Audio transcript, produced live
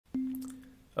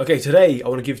Okay, today I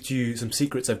want to give to you some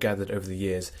secrets I've gathered over the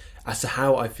years as to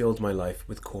how I filled my life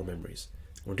with core memories.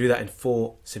 We'll do that in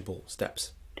 4 simple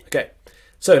steps. Okay,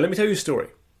 so let me tell you a story.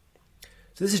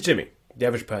 So this is Jimmy, the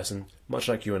average person, much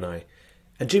like you and I.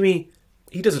 And Jimmy,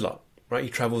 he does a lot, right? He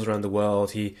travels around the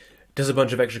world. He does a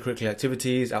bunch of extracurricular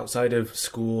activities outside of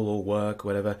school or work or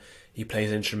whatever. He plays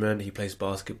an instrument, he plays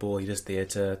basketball, he does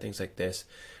theatre, things like this.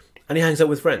 And he hangs out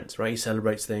with friends, right? He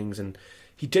celebrates things and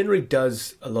he generally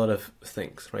does a lot of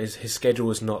things, right? His schedule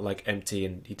is not like empty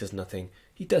and he does nothing.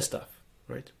 He does stuff,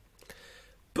 right?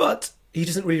 But he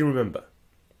doesn't really remember,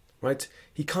 right?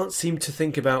 He can't seem to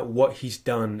think about what he's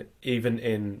done even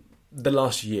in the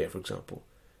last year, for example.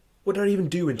 What did I even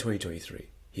do in 2023?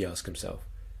 He asks himself,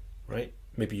 right?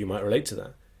 Maybe you might relate to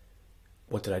that.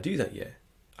 What did I do that year?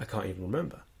 I can't even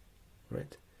remember,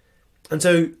 right? And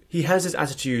so he has this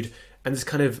attitude and this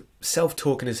kind of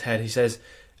self-talk in his head. He says,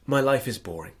 my life is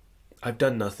boring. I've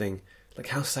done nothing. Like,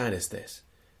 how sad is this?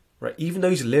 Right? Even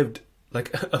though he's lived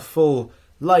like a full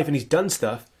life and he's done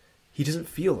stuff, he doesn't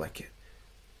feel like it.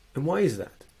 And why is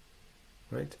that?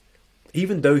 Right?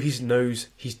 Even though he knows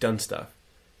he's done stuff,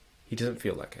 he doesn't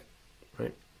feel like it.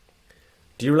 Right?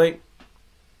 Do you relate?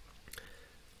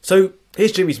 So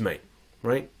here's Jimmy's mate,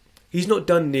 right? He's not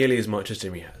done nearly as much as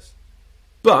Jimmy has.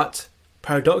 But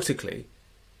paradoxically,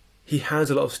 he has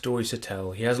a lot of stories to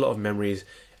tell. He has a lot of memories.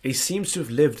 He seems to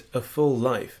have lived a full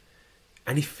life.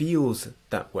 And he feels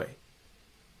that way.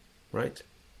 Right?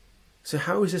 So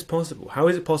how is this possible? How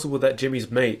is it possible that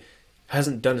Jimmy's mate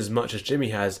hasn't done as much as Jimmy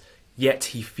has, yet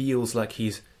he feels like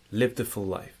he's lived a full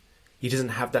life? He doesn't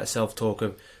have that self-talk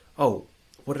of, oh,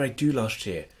 what did I do last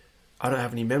year? I don't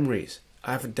have any memories.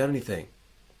 I haven't done anything.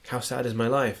 How sad is my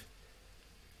life?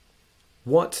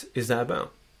 What is that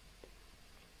about?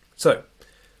 So,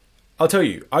 I'll tell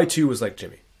you, I too was like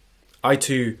Jimmy. I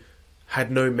too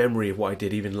had no memory of what I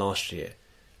did even last year.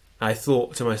 I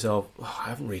thought to myself, oh, I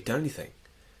haven't really done anything.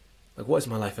 Like, what is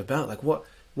my life about? Like,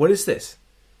 what is this?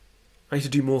 I need to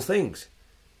do more things,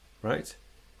 right?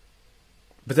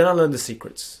 But then I learned the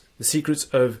secrets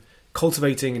of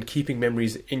cultivating and keeping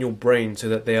memories in your brain so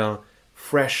that they are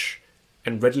fresh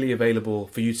and readily available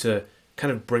for you to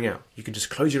kind of bring out. You can just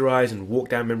close your eyes and walk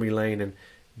down memory lane and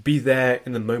be there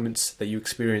in the moments that you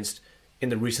experienced in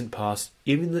the recent past,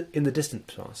 even in the distant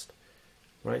past,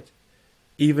 right?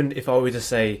 Even if I were to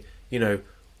say,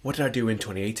 what did I do in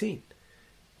 2018,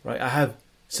 right? I have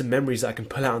some memories that I can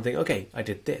pull out and think, okay, I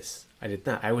did this, I did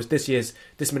that. I was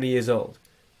this many years old.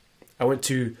 I went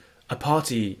to a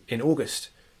party in August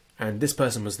and this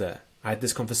person was there. I had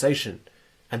this conversation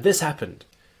and this happened,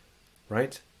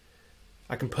 right?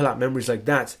 I can pull out memories like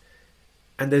that.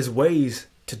 And there's ways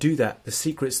to do that, the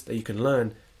secrets that you can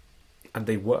learn, and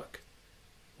they work.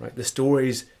 Right? The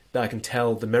stories that I can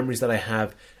tell, the memories that I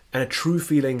have, and a true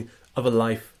feeling of a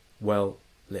life well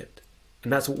lived.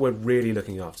 And that's what we're really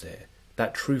looking after here.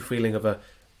 That true feeling of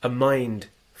a mind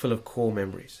full of core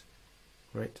memories.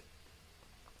 Right?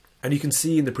 And you can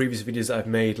see in the previous videos that I've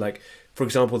made, like, for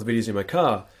example, the videos in my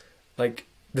car, like,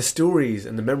 the stories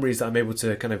and the memories that I'm able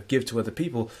to kind of give to other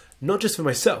people, not just for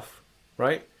myself,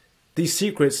 right? These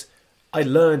secrets I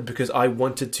learned because I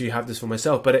wanted to have this for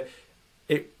myself, but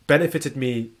it benefited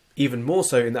me even more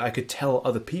so in that I could tell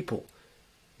other people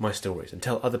my stories and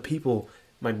tell other people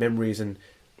my memories and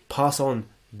pass on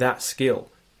that skill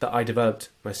that I developed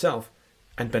myself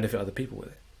and benefit other people with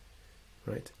it,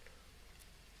 right?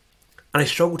 And I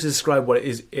struggle to describe what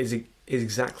it is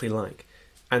exactly like.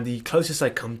 And the closest I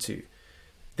come to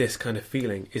this kind of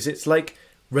feeling is it's like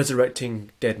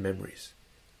resurrecting dead memories,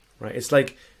 right? It's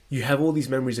like you have all these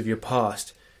memories of your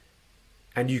past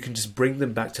and you can just bring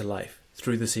them back to life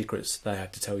through the secrets that I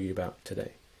have to tell you about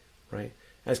today, right?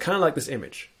 And it's kind of like this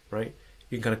image, right?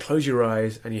 You can kind of close your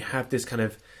eyes and you have this kind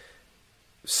of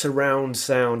surround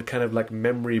sound kind of like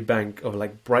memory bank of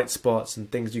like bright spots and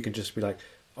things you can just be like,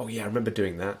 oh yeah, I remember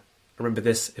doing that. I remember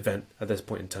this event at this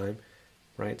point in time,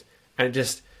 right? And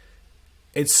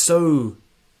it's so,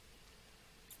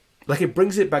 like, it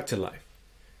brings it back to life,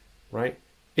 right?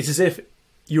 It's as if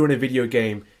you're in a video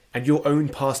game and your own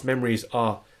past memories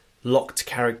are locked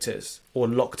characters or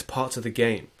locked parts of the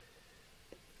game.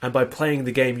 And by playing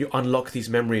the game, you unlock these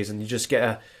memories and you just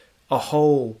get a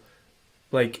whole,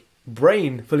 like,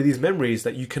 brain full of these memories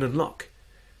that you can unlock,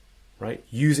 right?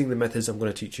 Using the methods I'm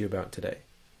going to teach you about today,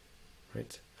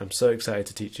 right? I'm so excited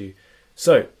to teach you.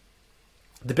 So,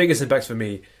 the biggest impacts for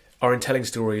me are in telling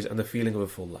stories and the feeling of a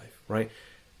full life, right?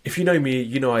 If you know me,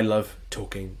 you know I love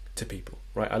talking to people,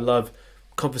 right? I love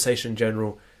conversation in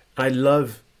general. And I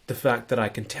love the fact that I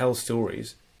can tell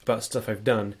stories about stuff I've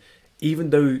done, even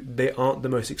though they aren't the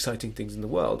most exciting things in the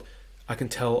world. I can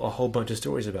tell a whole bunch of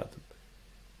stories about them,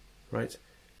 right?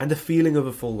 And the feeling of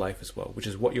a full life as well, which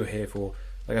is what you're here for.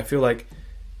 Like, I feel like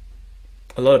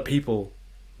a lot of people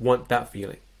want that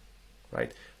feeling,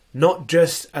 right? Not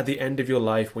just at the end of your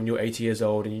life when you're 80 years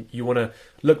old and you want to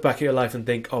look back at your life and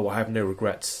think, oh, I have no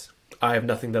regrets. I have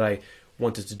nothing that I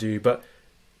wanted to do. But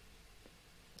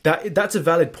that's a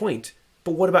valid point.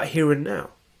 But what about here and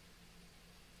now?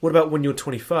 What about when you're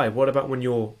 25? What about when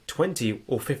you're 20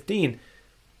 or 15?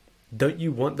 Don't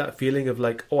you want that feeling of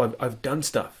like, oh, I've done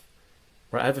stuff,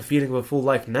 right? I have a feeling of a full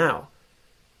life now,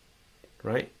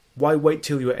 right? Why wait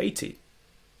till you're 80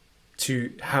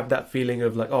 to have that feeling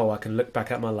of like, oh, I can look back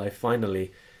at my life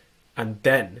finally and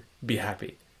then be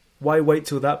happy? Why wait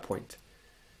till that point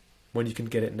when you can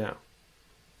get it now?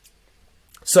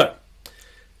 So,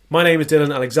 my name is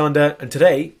Dylan Alexander, and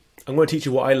today I'm going to teach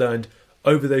you what I learned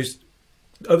over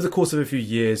the course of a few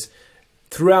years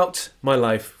throughout my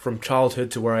life from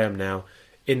childhood to where I am now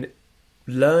in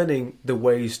learning the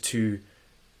ways to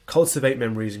cultivate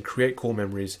memories and create core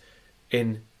memories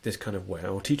in this kind of way.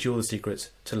 I'll teach you all the secrets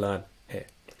to learn here,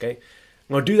 okay?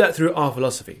 And I'll do that through our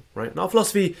philosophy, right? And our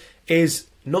philosophy is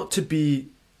not to be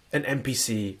an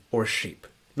NPC or a sheep,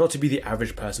 not to be the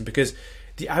average person, because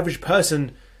the average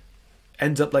person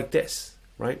ends up like this,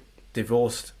 right?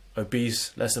 Divorced,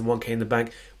 obese, less than 1k in the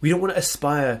bank. We don't want to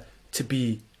aspire to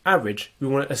be average. We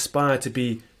want to aspire to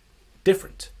be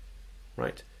different,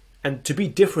 right? And to be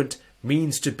different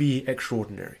means to be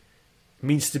extraordinary,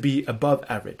 means to be above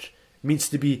average, means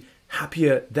to be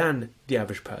happier than the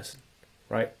average person,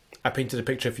 right? I painted a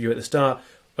picture for you at the start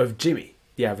of Jimmy,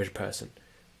 the average person,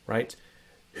 right?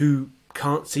 Who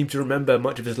can't seem to remember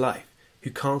much of his life,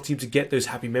 who can't seem to get those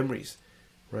happy memories,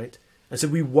 right? And so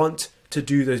we want to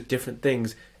do those different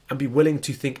things and be willing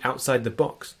to think outside the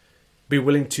box, be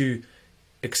willing to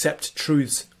accept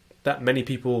truths that many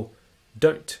people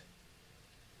don't,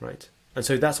 right? And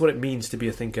so that's what it means to be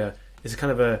a thinker. It's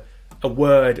kind of a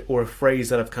word or a phrase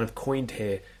that I've kind of coined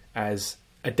here as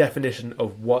a definition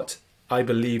of what I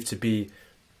believe to be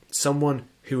someone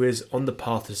who is on the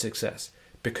path to success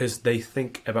because they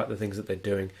think about the things that they're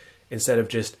doing instead of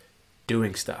just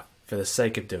doing stuff for the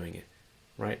sake of doing it,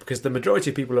 right? Because the majority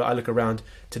of people that I look around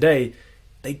today,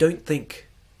 they don't think,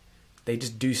 they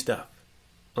just do stuff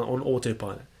on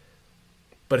autopilot.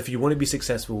 But if you want to be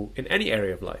successful in any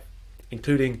area of life,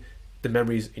 including the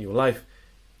memories in your life,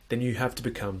 then you have to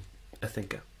become a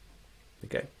thinker,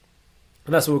 okay?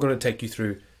 And that's what we're going to take you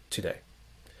through today.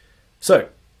 So,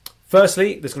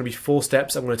 firstly, there's going to be 4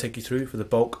 steps I'm going to take you through for the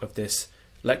bulk of this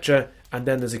lecture, and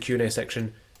then there's a Q&A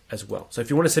section as well. So if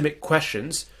you want to submit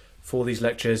questions for these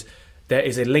lectures, there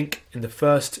is a link in the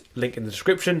first link in the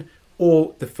description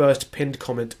or the first pinned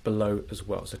comment below as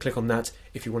well. So click on that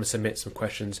if you want to submit some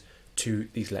questions to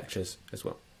these lectures as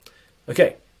well.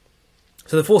 Okay,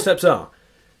 so the 4 steps are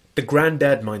the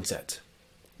granddad mindset.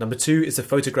 Number 2 is the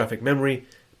photographic memory.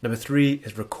 Number 3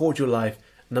 is record your life.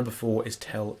 Number 4 is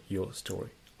tell your story.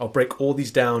 I'll break all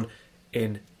these down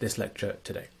in this lecture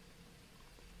today.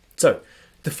 So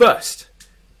the first,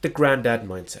 the granddad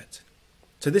mindset.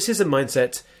 So this is a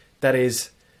mindset that is,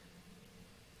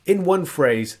 in one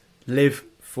phrase, live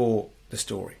for the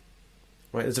story,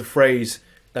 right? There's a phrase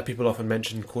that people often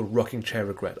mention called rocking chair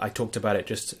regret. I talked about it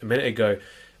just a minute ago,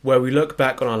 where we look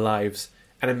back on our lives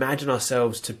and imagine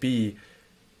ourselves to be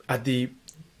at the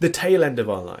tail end of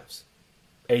our lives,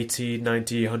 80,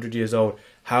 90, 100 years old,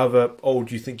 however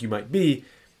old you think you might be,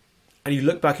 and you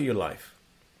look back at your life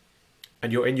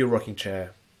and you're in your rocking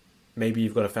chair, maybe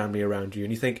you've got a family around you,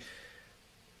 and you think,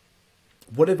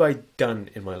 what have I done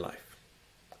in my life?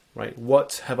 Right?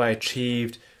 What have I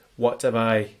achieved? What have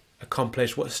I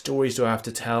accomplished? What stories do I have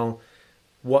to tell?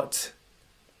 What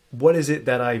is it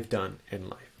that I've done in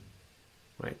life?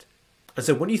 Right? And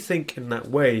so when you think in that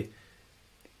way,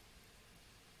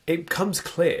 it becomes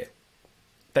clear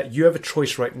that you have a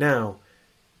choice right now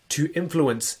to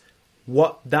influence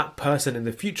what that person in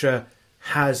the future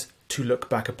has to look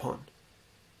back upon.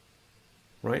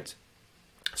 Right?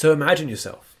 So imagine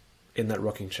yourself in that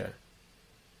rocking chair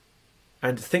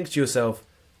and think to yourself,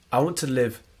 I want to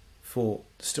live for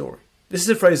the story. This is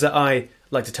a phrase that I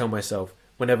like to tell myself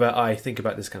whenever I think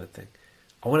about this kind of thing.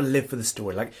 I want to live for the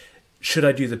story. Like, should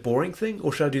I do the boring thing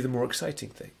or should I do the more exciting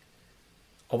thing?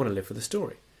 I want to live for the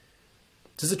story.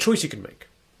 There's a choice you can make,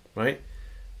 right?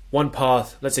 One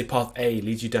path, let's say path A,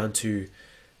 leads you down to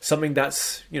something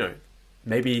that's,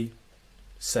 maybe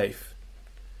safe,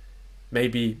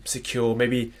 maybe secure,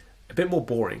 maybe a bit more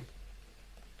boring.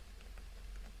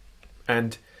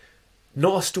 And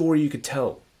not a story you could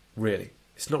tell, really.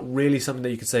 It's not really something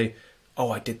that you could say,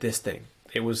 oh, I did this thing.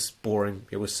 It was boring,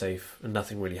 it was safe, and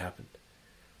nothing really happened.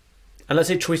 And let's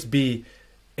say choice B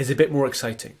is a bit more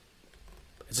exciting.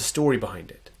 There's a story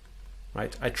behind it,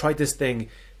 right? I tried this thing.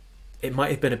 It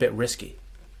might have been a bit risky,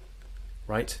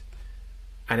 right?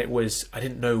 And I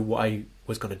didn't know what I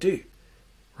was going to do,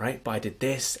 right? But I did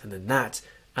this and then that,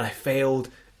 and I failed,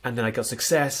 and then I got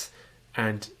success,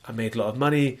 and I made a lot of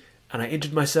money, and I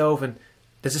injured myself, and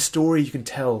there's a story you can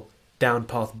tell down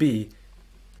path B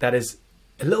that is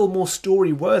a little more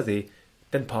story worthy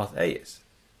than path A is.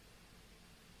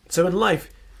 So in life,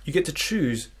 you get to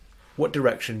choose what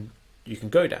direction you can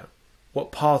go down,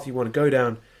 what path you want to go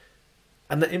down,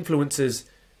 and that influences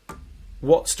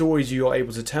what stories you are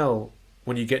able to tell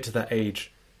when you get to that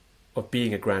age of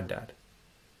being a granddad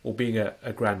or being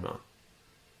a grandma,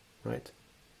 right?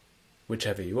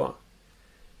 Whichever you are.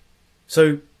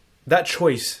 So that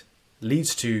choice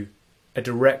leads to a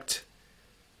direct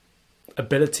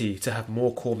ability to have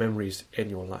more core memories in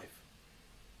your life,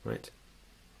 right?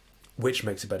 Which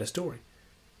makes a better story.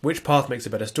 Which path makes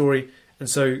a better story? And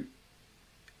so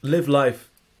live life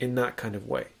in that kind of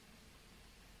way.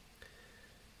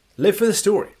 Live for the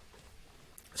story.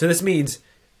 So this means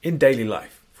in daily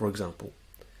life, for example,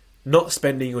 not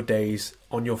spending your days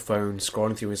on your phone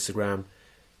scrolling through Instagram,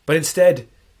 but instead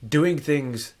doing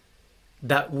things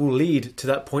that will lead to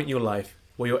that point in your life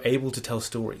where you're able to tell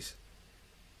stories,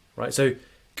 right? So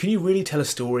can you really tell a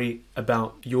story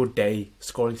about your day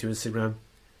scrolling through Instagram?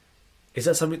 Is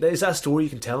that a story you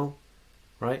can tell,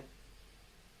 right?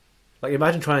 Like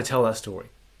imagine trying to tell that story.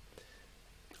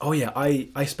 Oh yeah,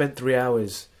 I spent 3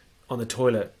 hours on the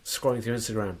toilet scrolling through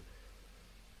Instagram.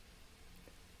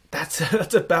 That's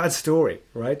a bad story,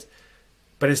 right?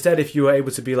 But instead, if you were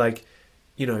able to be like,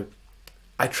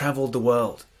 I traveled the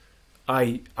world.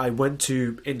 I went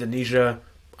to Indonesia.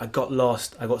 I got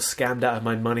lost. I got scammed out of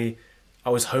my money. I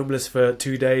was homeless for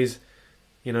 2 days.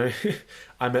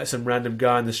 I met some random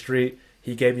guy in the street.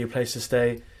 He gave me a place to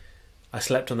stay. I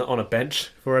slept on a bench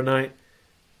for a night,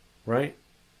 right?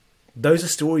 Those are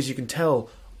stories you can tell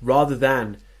rather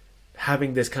than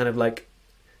having this kind of like,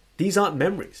 these aren't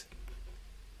memories.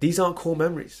 These aren't core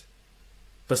memories.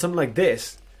 But something like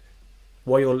this,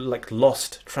 while you're like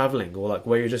lost traveling or like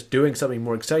where you're just doing something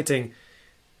more exciting,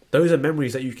 those are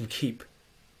memories that you can keep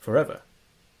forever.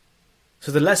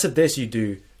 So the less of this you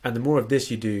do and the more of this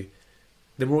you do,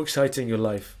 the more exciting your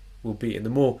life will be and the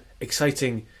more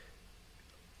exciting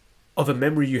of a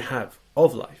memory you have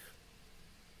of life,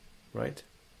 right?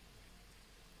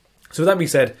 So with that being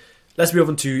said, let's move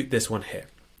on to this one here,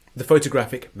 the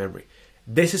photographic memory.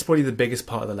 This is probably the biggest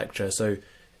part of the lecture, so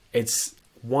it's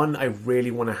one I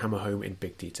really want to hammer home in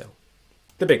big detail.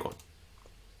 The big one,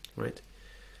 right?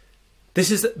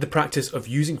 This is the practice of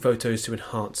using photos to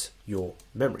enhance your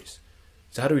memories.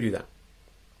 So how do we do that?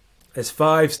 There's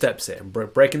 5 steps here. I'm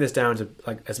breaking this down to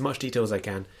like as much detail as I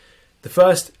can. The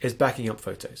first is backing up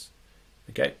photos.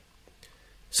 Okay,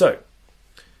 so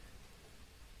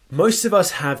most of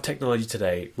us have technology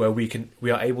today where we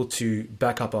are able to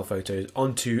back up our photos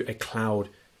onto a cloud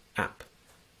app,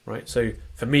 right? So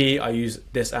for me, I use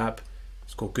this app.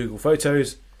 It's called Google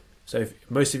Photos. So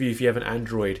most of you, if you have an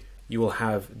Android, you will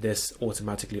have this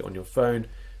automatically on your phone.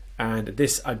 And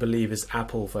this, I believe, is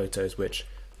Apple Photos, which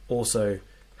also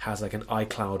has like an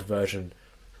iCloud version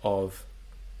of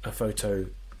a photo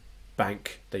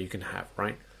bank that you can have,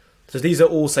 right? So these are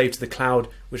all saved to the cloud,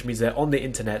 which means they're on the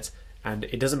internet, and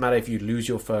it doesn't matter if you lose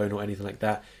your phone or anything like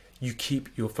that. You keep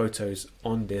your photos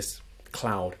on this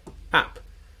cloud app,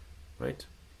 right?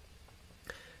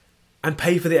 And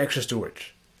pay for the extra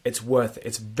storage. It's worth it.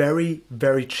 It's very,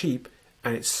 very cheap,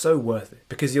 and it's so worth it.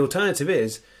 Because the alternative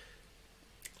is,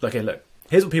 okay, look,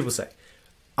 here's what people say.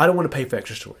 I don't want to pay for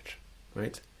extra storage,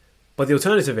 right? But the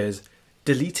alternative is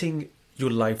deleting your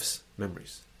life's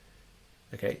memories,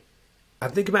 okay?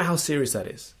 And think about how serious that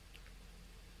is.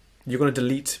 You're going to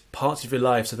delete parts of your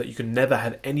life so that you can never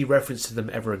have any reference to them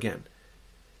ever again.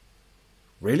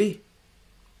 Really?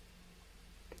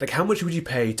 Like, how much would you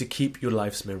pay to keep your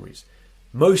life's memories?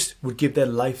 Most would give their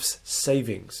life's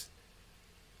savings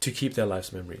to keep their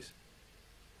life's memories,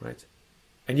 right?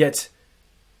 And yet,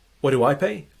 what do I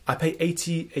pay? I pay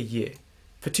 $80 a year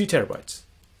for 2 terabytes.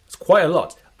 It's quite a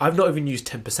lot. I've not even used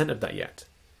 10% of that yet,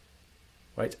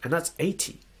 right? And that's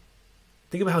 80.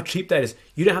 Think about how cheap that is.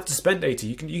 You don't have to spend 80.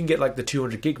 You can get like the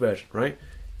 200 gig version, right?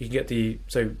 You can get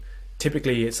so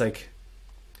typically it's like,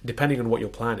 depending on what your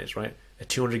plan is, right? A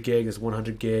 200 gig is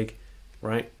 100 gig,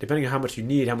 right? Depending on how much you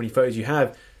need, how many photos you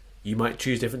have, you might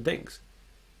choose different things,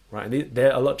 right? And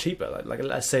they're a lot cheaper. Like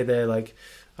let's say they're like,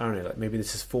 I don't know, like maybe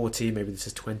this is 40, maybe this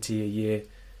is 20 a year,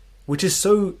 which is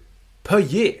so per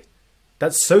year.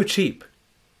 That's so cheap.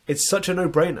 It's such a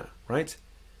no-brainer, right?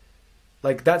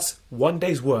 Like that's 1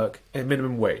 day's work at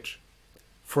minimum wage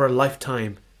for a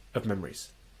lifetime of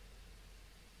memories.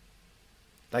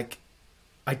 Like,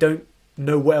 I don't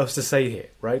know what else to say here,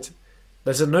 right?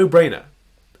 There's a no-brainer.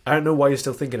 I don't know why you're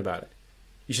still thinking about it.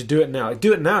 You should do it now.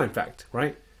 Do it now, in fact,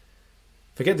 right?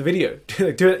 Forget the video. Do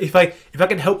it. If I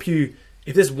can help you,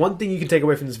 if there's one thing you can take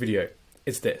away from this video,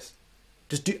 it's this.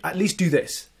 Just at least do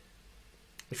this.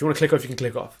 If you want to click off, you can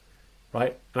click off,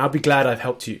 right? And I'll be glad I've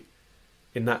helped you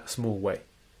in that small way,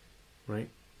 right?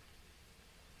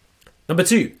 Number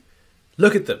 2,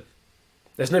 look at them.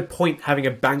 There's no point having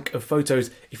a bank of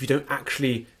photos if you don't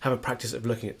actually have a practice of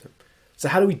looking at them. So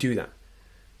how do we do that,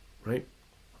 right?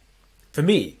 For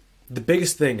me, the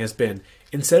biggest thing has been,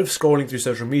 instead of scrolling through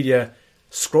social media,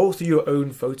 scroll through your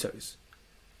own photos,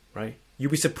 right?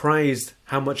 You'll be surprised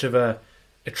how much of a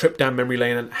trip down memory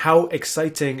lane and how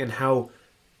exciting and how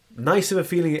nice of a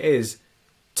feeling it is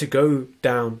to go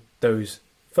down those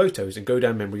photos and go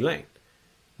down memory lane,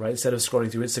 right? Instead of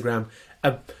scrolling through Instagram,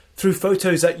 through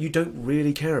photos that you don't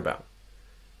really care about.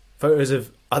 Photos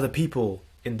of other people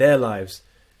in their lives,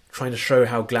 trying to show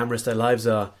how glamorous their lives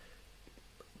are,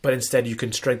 but instead you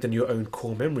can strengthen your own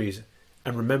core memories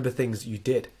and remember things you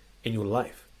did in your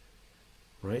life,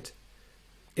 right?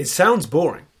 It sounds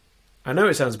boring. I know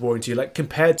it sounds boring to you, like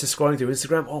compared to scrolling through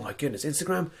Instagram. Oh my goodness,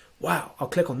 Instagram? Wow, I'll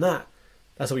click on that.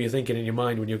 That's what you're thinking in your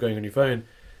mind when you're going on your phone.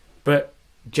 But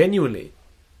genuinely,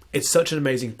 it's such an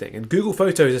amazing thing. And Google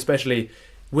Photos especially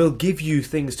will give you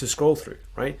things to scroll through,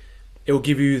 right? It will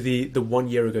give you the 1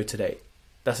 year ago today.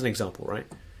 That's an example, right?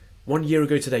 1 year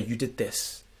ago today, you did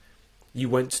this. You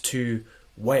went to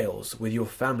Wales with your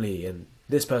family and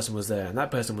this person was there and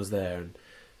that person was there and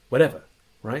whatever,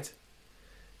 right?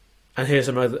 And here's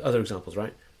some other examples,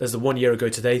 right? There's the 1 year ago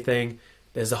today thing.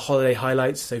 There's the holiday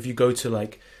highlights. So if you go to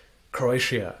like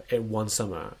Croatia in one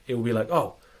summer, it will be like,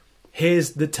 oh,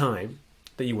 here's the time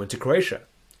that you went to Croatia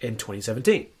in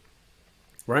 2017,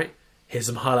 right? Here's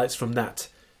some highlights from that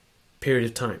period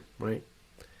of time, right?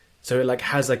 So it like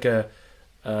has like a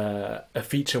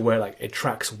feature where like it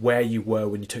tracks where you were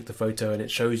when you took the photo and it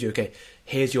shows you, okay,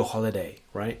 here's your holiday,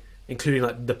 right? Including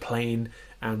like the plane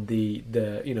and the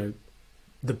you know,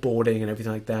 the boarding and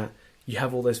everything like that. You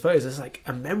have all those photos. It's like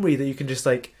a memory that you can just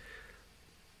like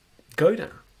go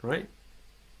down, right?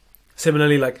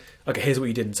 Similarly, like, okay, here's what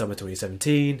you did in summer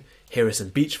 2017. Here are some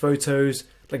beach photos,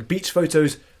 like beach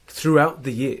photos throughout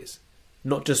the years.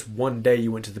 Not just one day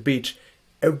you went to the beach,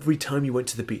 every time you went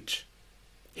to the beach.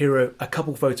 Here are a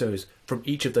couple photos from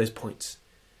each of those points,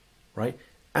 right?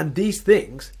 And these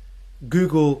things,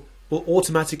 Google will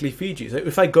automatically feed you. So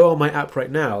if I go on my app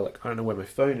right now, like I don't know where my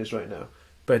phone is right now,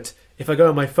 but if I go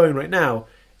on my phone right now,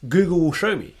 Google will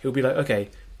show me. It'll be like, okay,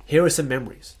 here are some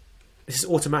memories. This is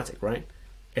automatic, right?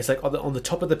 It's like on the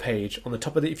top of the page, on the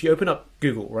top of the, if you open up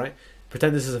Google, right?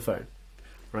 Pretend this is a phone,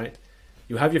 right?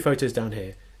 You have your photos down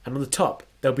here, and on the top,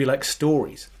 there'll be like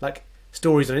stories on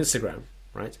Instagram,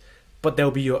 right? But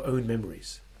there'll be your own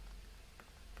memories.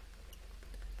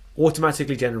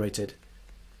 Automatically generated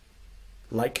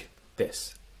like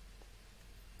this,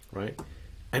 right?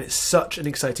 And it's such an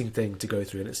exciting thing to go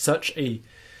through, and it's such a...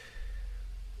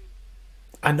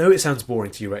 I know it sounds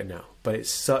boring to you right now, but it's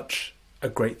such a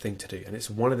great thing to do, and it's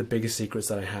one of the biggest secrets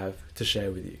that I have to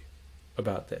share with you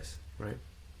about this, right?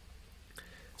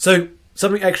 So,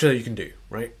 something extra that you can do,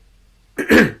 right?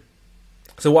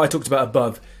 So what I talked about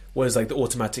above was like the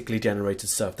automatically generated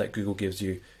stuff that Google gives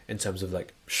you in terms of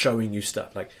like showing you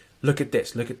stuff, like look at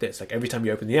this, look at this. Like every time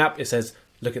you open the app, it says,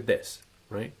 look at this,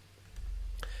 right?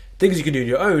 Things you can do on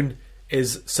your own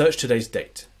is search today's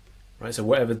date, right? So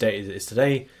whatever date it is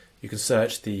today, you can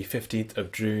search the 15th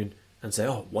of June and say,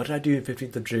 oh, what did I do on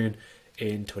 15th of June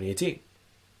in 2018?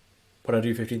 What did I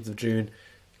do 15th of June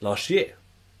last year?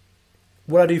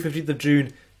 What did I do 15th of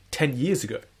June 10 years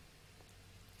ago,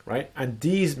 right? And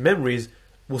these memories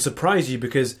will surprise you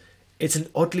because it's an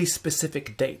oddly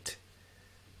specific date,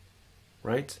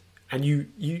 right? And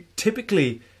you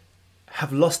typically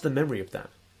have lost the memory of that.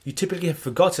 You typically have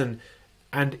forgotten,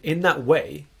 and in that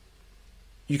way,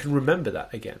 you can remember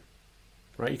that again,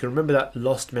 right? You can remember that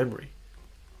lost memory,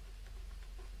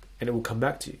 and it will come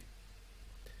back to you.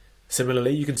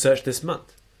 Similarly, you can search this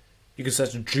month. You can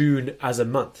search June as a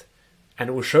month, and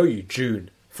it will show you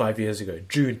June 5 years ago,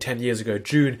 June 10 years ago,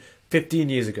 June 15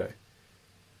 years ago,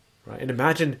 right? And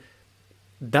imagine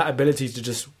that ability to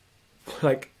just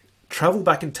like travel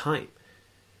back in time,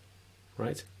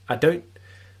 right?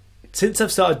 Since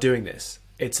I've started doing this,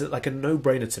 it's like a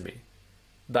no-brainer to me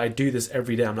that I do this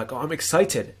every day. I'm like, oh, I'm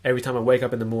excited every time I wake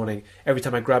up in the morning. Every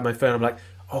time I grab my phone, I'm like,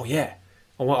 oh yeah,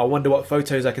 I wonder what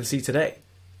photos I can see today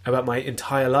about my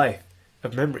entire life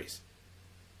of memories,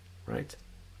 right?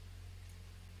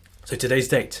 So today's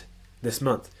date, this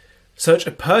month. Search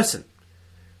a person.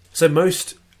 So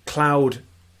most cloud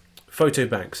photo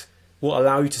banks will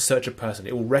allow you to search a person.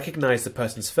 It will recognize the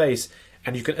person's face,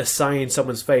 and you can assign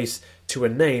someone's face to a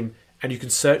name, and you can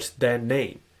search their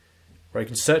name. Right? You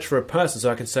can search for a person,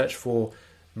 so I can search for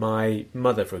my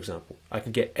mother, for example. I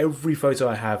can get every photo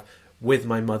I have with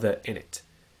my mother in it.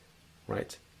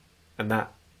 Right? And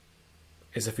that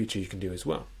is a feature you can do as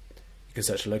well. You can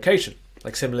search a location.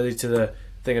 Like similarly to the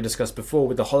thing I discussed before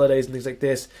with the holidays and things like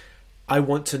this, I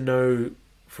want to know,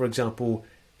 for example,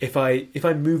 if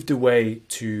I moved away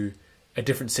to a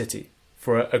different city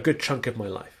for a good chunk of my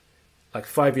life, like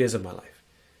 5 years of my life,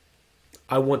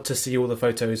 I want to see all the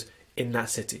photos in that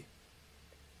city,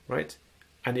 right?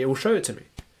 And it will show it to me,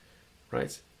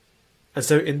 right? And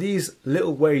so in these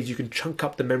little ways, you can chunk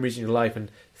up the memories in your life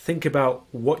and think about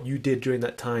what you did during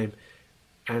that time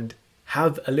and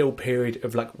have a little period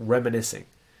of like reminiscing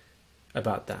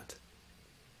about that.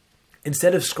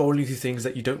 Instead of scrolling through things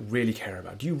that you don't really care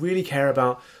about. Do you really care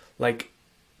about like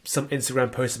some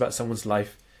Instagram post about someone's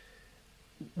life?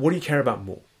 What do you care about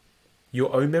more?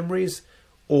 Your own memories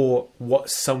or what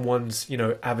someone's,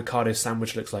 avocado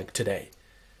sandwich looks like today?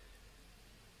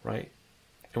 Right?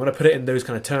 And when I put it in those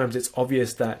kind of terms, it's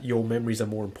obvious that your memories are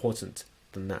more important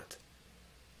than that.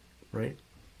 Right?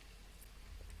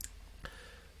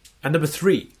 And number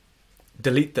 3,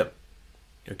 delete them.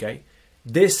 Okay?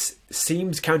 This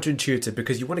seems counterintuitive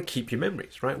because you want to keep your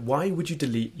memories, right? Why would you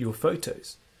delete your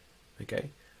photos? Okay?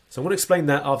 So I want to explain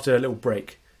that after a little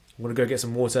break. I'm going to go get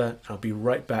some water and I'll be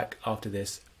right back after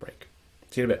this break.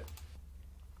 See you in a bit.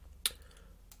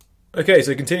 Okay,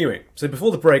 so continuing. So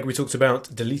before the break, we talked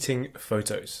about deleting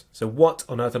photos. So what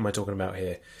on earth am I talking about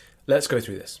here? Let's go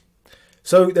through this.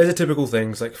 So there's a typical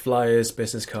things like flyers,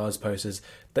 business cards, posters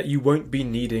that you won't be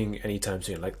needing anytime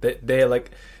soon. Like they're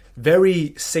like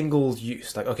very single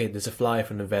use. Like, okay, there's a flyer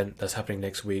for an event that's happening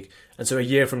next week. And so a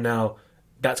year from now,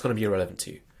 that's going to be irrelevant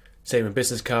to you. Same with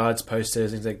business cards,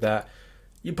 posters, things like that.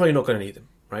 You're probably not going to need them,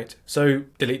 right? So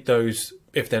delete those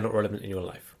if they're not relevant in your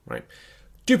life, right?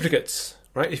 Duplicates,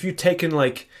 right? If you've taken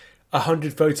like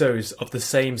 100 photos of the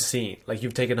same scene, like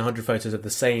you've taken 100 photos of the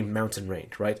same mountain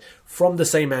range, right? From the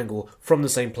same angle, from the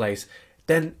same place,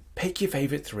 then pick your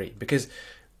favorite 3. Because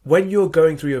when you're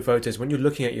going through your photos, when you're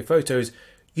looking at your photos,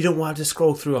 you don't want to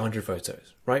scroll through 100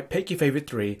 photos, right? Pick your favorite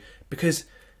 3 because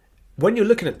when you're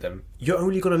looking at them, you're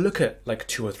only going to look at like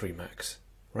 2 or 3 max,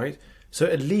 right? So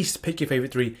at least pick your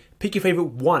favorite 3. Pick your favorite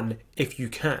 1 if you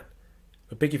can.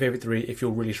 But pick your favorite 3 if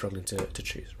you're really struggling to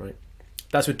choose, right?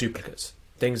 That's with duplicates.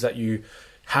 Things that you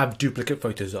have duplicate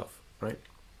photos of, right?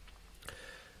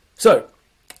 So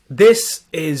this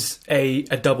is a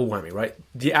double whammy, right?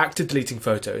 The act of deleting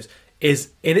photos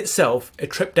is in itself a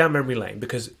trip down memory lane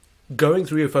because going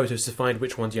through your photos to find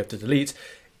which ones you have to delete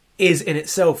is in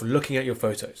itself looking at your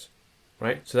photos,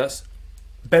 right? So that's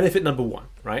benefit number 1,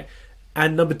 right?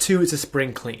 And number 2 is a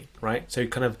spring clean, right? So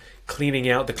kind of cleaning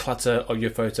out the clutter of your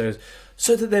photos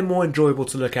so that they're more enjoyable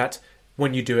to look at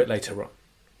when you do it later on,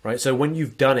 right? So when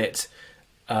you've done it,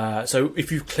 so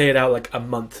if you've cleared out like a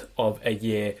month of a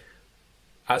year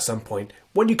at some point,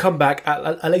 when you come back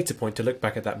at a later point to look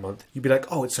back at that month, you'd be like,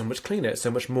 oh, it's so much cleaner. It's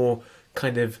so much more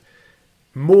kind of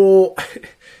more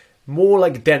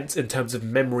like dense in terms of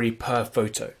memory per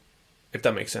photo, if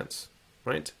that makes sense,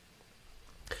 right?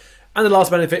 And the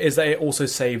last benefit is that it also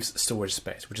saves storage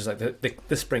space, which is like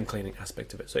the spring cleaning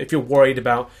aspect of it. So if you're worried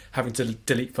about having to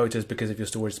delete photos because of your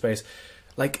storage space,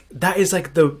 like that is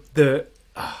like the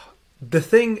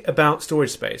thing about storage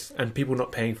space and people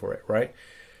not paying for it, right?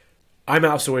 I'm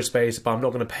out of storage space, but I'm not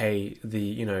going to pay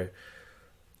the,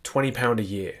 £20 a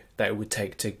year that it would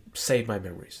take to save my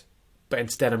memories. But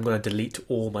instead I'm going to delete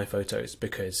all my photos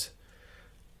because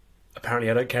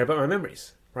apparently I don't care about my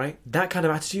memories, right? That kind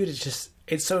of attitude is just,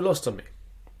 it's so lost on me.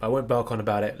 I won't bark on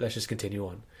about it. Let's just continue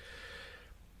on.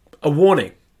 A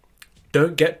warning.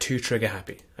 Don't get too trigger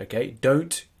happy, okay?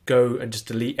 Don't go and just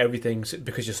delete everything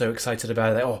because you're so excited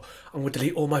about it. Oh, I'm going to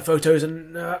delete all my photos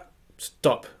and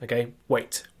stop, okay?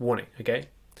 Wait. Warning, okay?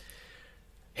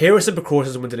 Here are some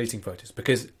precautions when deleting photos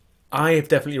because I have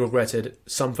definitely regretted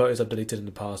some photos I've deleted in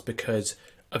the past because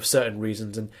of certain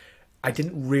reasons, and I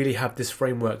didn't really have this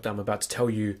framework that I'm about to tell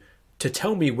you to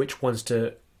tell me which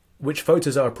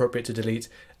photos are appropriate to delete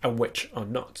and which are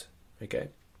not, okay?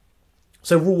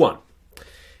 So rule 1,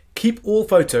 keep all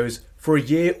photos for a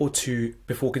year or 2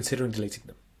 before considering deleting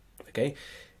them, okay?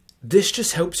 This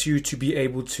just helps you to be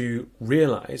able to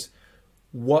realize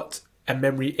what a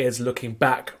memory is looking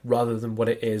back rather than what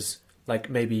it is like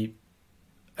maybe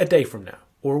a day from now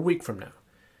or a week from now.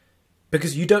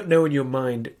 Because you don't know in your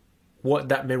mind what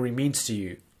that memory means to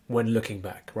you when looking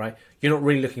back, right? You're not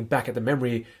really looking back at the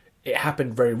memory. It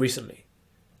happened very recently,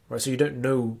 right? So you don't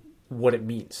know what it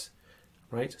means.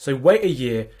 right? So wait a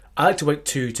year. I like to wait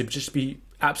 2 to just be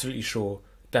absolutely sure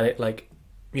that it, like,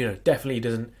 definitely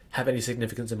doesn't have any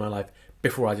significance in my life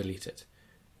before I delete it,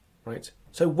 right?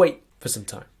 So wait for some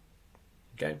time,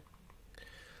 okay?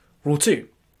 Rule 2,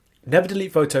 never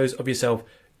delete photos of yourself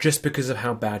just because of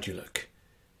how bad you look,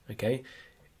 okay?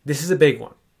 This is a big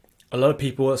one. A lot of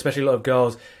people, especially a lot of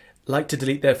girls, like to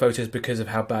delete their photos because of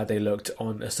how bad they looked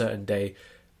on a certain day.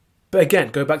 But again,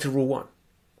 go back to rule 1,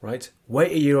 right?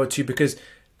 Wait a year or 2, because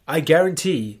I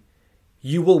guarantee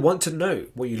you will want to know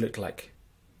what you looked like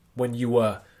when you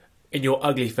were in your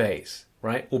ugly phase,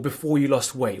 right? Or before you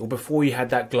lost weight, or before you had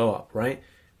that glow up, right?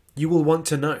 You will want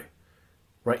to know,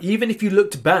 right? Even if you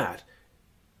looked bad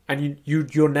and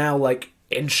you're now like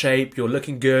in shape, you're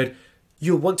looking good,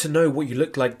 you'll want to know what you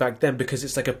looked like back then, because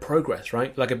it's like a progress,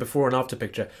 right? Like a before and after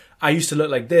picture. I used to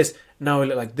look like this, now I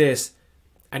look like this.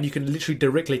 And you can literally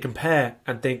directly compare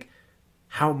and think,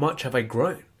 how much have I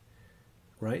grown,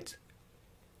 right?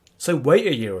 So wait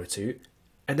a year or 2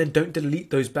 and then don't delete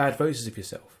those bad photos of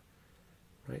yourself,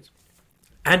 right?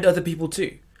 And other people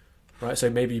too, right? So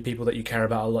maybe people that you care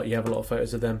about a lot, you have a lot of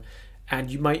photos of them, and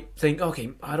you might think,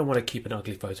 okay, I don't want to keep an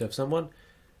ugly photo of someone.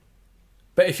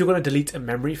 But if you're going to delete a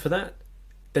memory for that,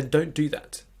 then don't do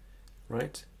that,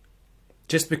 right?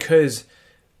 Just because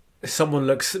someone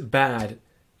looks bad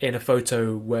in a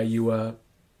photo where you were,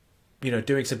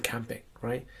 doing some camping,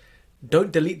 right?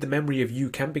 Don't delete the memory of you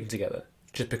camping together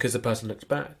just because the person looks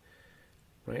bad,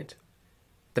 right?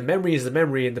 The memory is the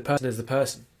memory and the person is the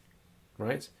person,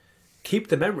 right? Keep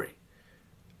the memory,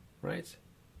 right?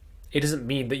 It doesn't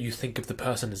mean that you think of the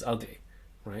person as ugly,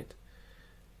 right?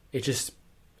 It just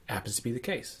happens to be the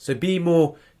case. So be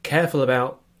more careful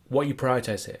about what you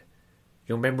prioritize here.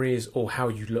 Your memories or how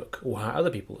you look or how other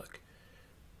people look,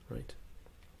 right?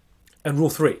 And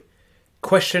rule 3,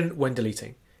 question when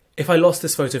deleting. If I lost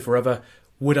this photo forever,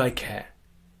 would I care?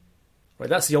 Right,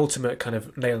 that's the ultimate kind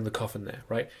of nail in the coffin there,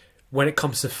 right? When it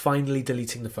comes to finally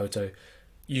deleting the photo,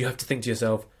 you have to think to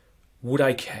yourself, would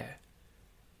I care?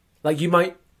 Like, you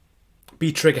might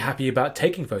be trigger happy about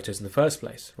taking photos in the first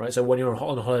place, right? So when you're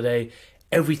on holiday,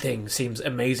 everything seems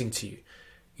amazing to you.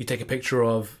 You take a picture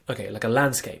of, like a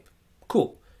landscape.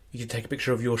 Cool. You can take a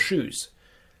picture of your shoes.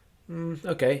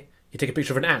 Okay. You take a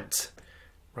picture of an ant,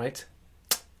 right?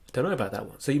 Don't know about that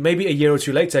one. So maybe a year or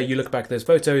 2 later, you look back at those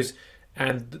photos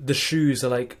and the shoes are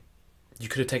like, you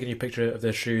could have taken your picture of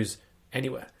those shoes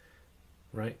anywhere,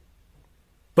 right?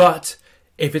 But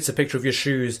if it's a picture of your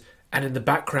shoes and in the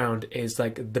background is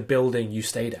like the building you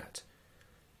stayed at,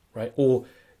 right? Or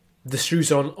the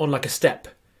shoes are on like a step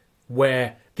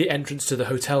where the entrance to the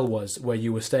hotel was, where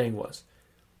you were staying was.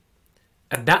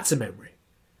 And that's a memory.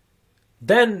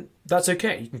 Then that's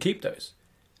okay. You can keep those.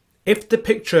 If the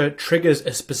picture triggers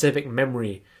a specific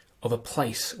memory of a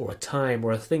place or a time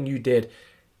or a thing you did,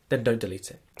 then don't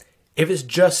delete it. If it's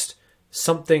just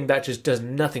something that just does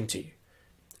nothing to you,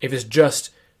 if it's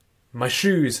just my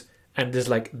shoes and there's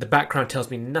like the background tells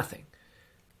me nothing,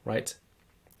 right?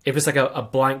 If it's like a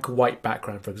blank white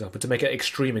background, for example, to make an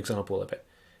extreme example of it,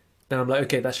 then I'm like,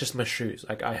 okay, that's just my shoes.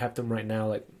 Like, I have them right now.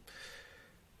 Like,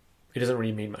 it doesn't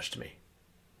really mean much to me,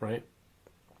 right?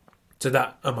 So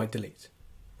that I might delete,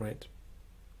 right?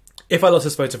 If I lost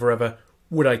this photo forever,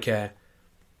 would I care?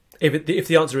 If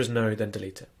the answer is no, then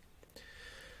delete it.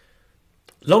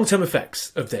 Long-term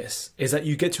effects of this is that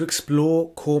you get to explore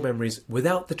core memories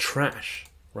without the trash,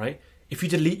 right? If you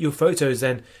delete your photos,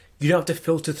 then you don't have to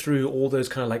filter through all those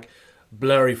kind of like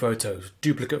blurry photos,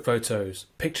 duplicate photos,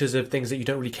 pictures of things that you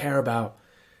don't really care about.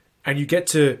 And you get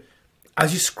to,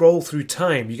 as you scroll through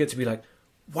time, you get to be like,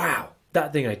 wow,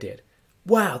 that thing I did.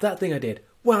 Wow, that thing I did.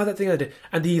 Wow, that thing I did.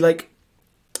 And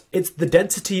it's the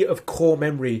density of core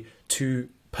memory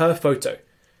per photo,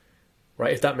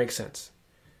 right? If that makes sense.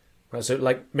 Right, so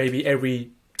like maybe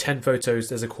every 10 photos,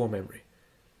 there's a core memory.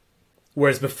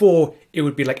 Whereas before, it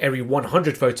would be like every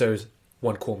 100 photos,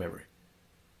 one core memory.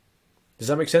 Does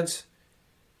that make sense?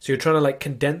 So you're trying to like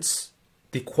condense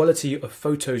the quality of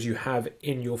photos you have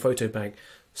in your photo bank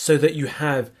so that you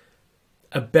have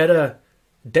a better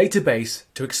database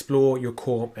to explore your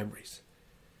core memories.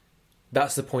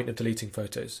 That's the point of deleting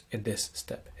photos in this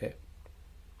step here.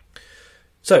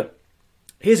 So,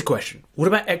 here's a question. What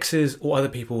about exes or other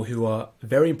people who are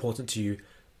very important to you,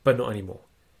 but not anymore?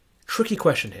 Tricky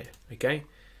question here, okay?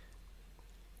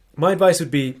 My advice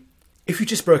would be, if you've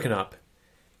just broken up,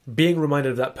 being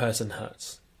reminded of that person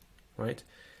hurts, right?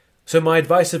 So my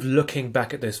advice of looking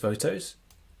back at those photos,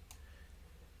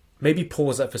 maybe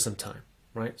pause that for some time,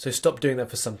 right? So stop doing that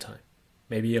for some time,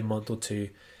 maybe a month or 2,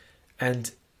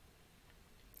 and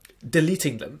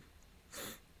deleting them.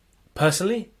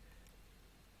 Personally,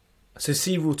 so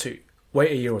see rule 2,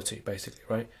 wait a year or two, basically,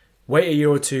 right? Wait a year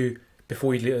or two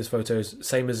before you delete those photos,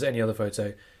 same as any other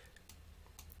photo.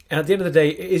 And at the end of the day,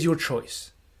 it is your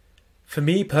choice. For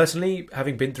me personally,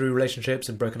 having been through relationships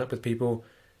and broken up with people,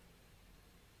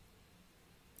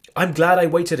 I'm glad I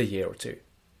waited a year or two.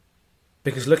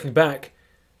 Because looking back,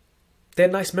 they're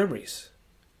nice memories,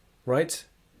 right?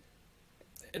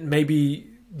 And maybe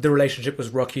the relationship was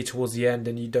rocky towards the end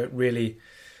and you don't really,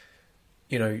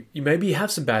 you maybe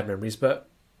have some bad memories, but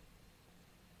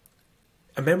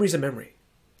a memory's a memory,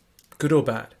 good or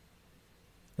bad.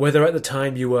 Whether at the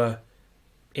time you were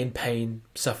in pain,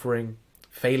 suffering,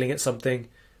 failing at something,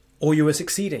 or you were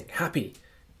succeeding, happy,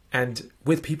 and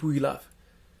with people you love.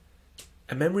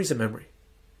 A memory's a memory.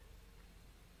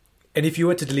 And if you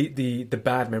were to delete the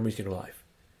bad memories in your life,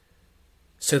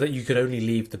 so that you could only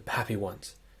leave the happy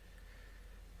ones,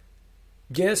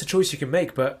 yeah, it's a choice you can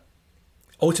make, but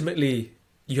ultimately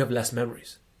you have less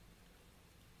memories,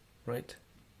 right?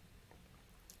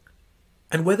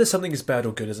 And whether something is bad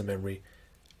or good as a memory,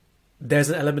 there's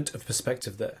an element of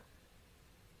perspective there.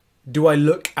 Do I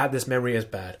look at this memory as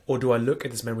bad, or do I look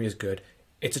at this memory as good?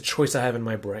 It's a choice I have in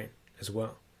my brain as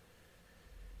well,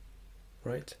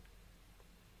 right?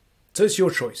 So it's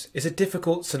your choice. It's a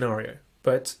difficult scenario,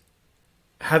 but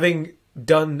having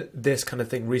done this kind of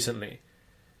thing recently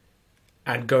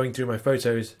and going through my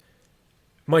photos,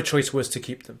 my choice was to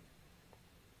keep them,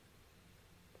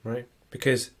 right?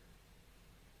 Because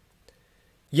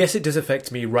yes, it does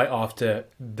affect me right after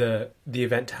the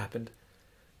event happened,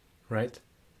 right?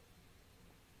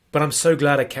 But I'm so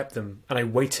glad I kept them and I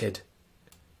waited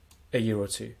a year or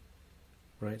two,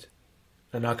 right?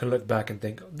 And I can look back and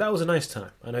think, that was a nice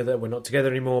time. I know that we're not together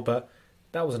anymore, but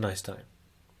that was a nice time,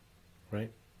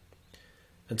 right?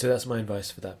 And so that's my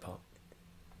advice for that part.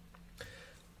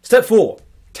 Step 4,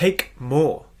 take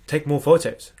more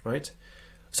photos, right?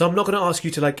 So I'm not going to ask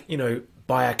you to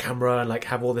buy a camera and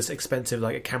have all this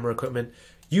expensive camera equipment.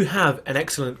 You have an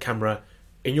excellent camera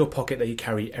in your pocket that you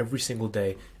carry every single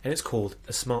day, and it's called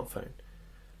a smartphone.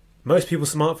 Most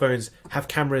people's smartphones have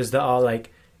cameras that are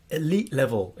elite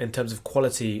level in terms of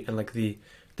quality and the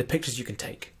pictures you can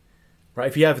take, right?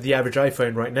 If you have the average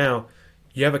iPhone right now,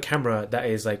 you have a camera that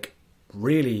is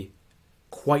really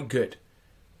quite good,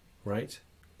 right?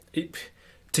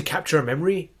 To capture a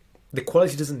memory, the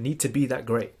quality doesn't need to be that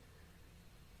great.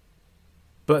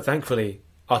 But thankfully,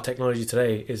 our technology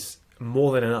today is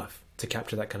more than enough to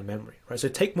capture that kind of memory, right? So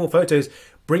take more photos,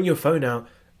 bring your phone out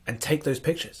and take those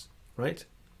pictures, right?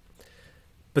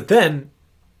 But then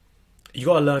you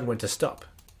got to learn when to stop,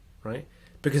 right?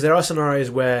 Because there are scenarios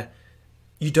where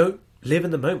you don't live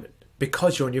in the moment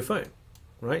because you're on your phone,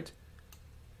 right?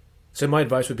 So my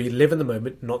advice would be live in the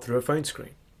moment, not through a phone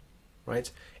screen, right?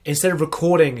 Instead of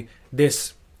recording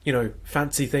this,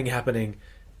 fancy thing happening,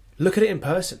 look at it in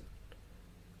person,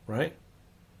 right?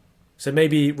 So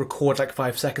maybe record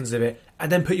 5 seconds of it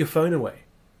and then put your phone away.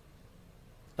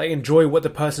 Enjoy what the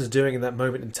person's doing in that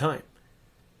moment in time,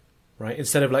 right?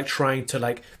 Instead of trying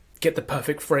to get the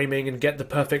perfect framing and get the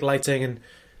perfect lighting and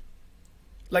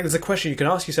there's a question you can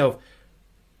ask yourself,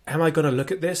 am I going to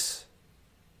look at this?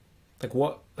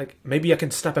 Maybe I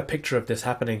can snap a picture of this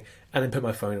happening and then put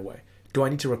my phone away. Do I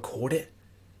need to record it?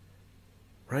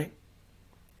 Right?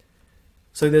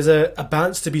 So there's a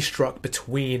balance to be struck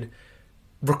between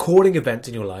recording events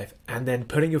in your life and then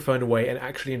putting your phone away and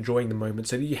actually enjoying the moment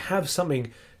so that you have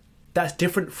something that's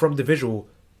different from the visual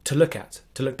to look at,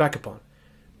 to look back upon.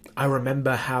 I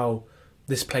remember how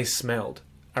this place smelled.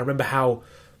 I remember how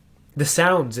the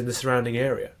sounds in the surrounding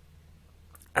area.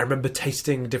 I remember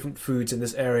tasting different foods in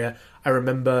this area. I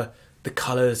remember the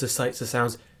colours, the sights, the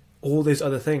sounds, all those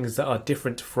other things that are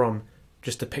different from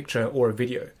just a picture or a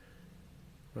video,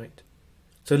 right?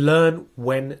 So learn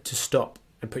when to stop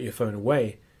and put your phone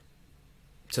away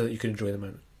so that you can enjoy the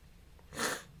moment.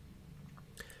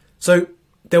 So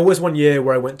there was one year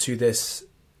where I went to this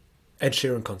Ed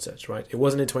Sheeran concert, right? It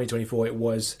wasn't in 2024. It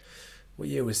was, what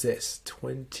year was this?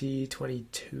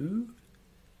 2022?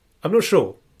 I'm not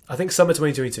sure. I think summer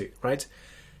 2022, right?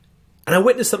 And I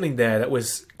witnessed something there that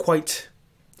was quite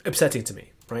upsetting to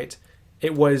me, right?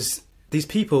 It was these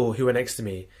people who were next to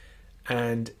me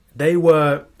and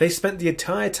they spent the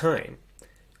entire time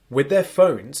with their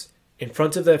phones in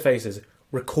front of their faces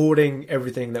recording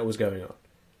everything that was going on,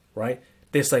 right?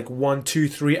 This 1, 2,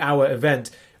 3 hour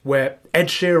event where Ed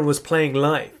Sheeran was playing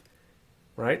live,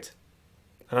 right?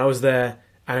 And I was there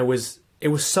and it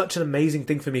was such an amazing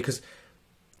thing for me because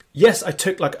yes, I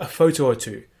took a photo or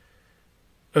two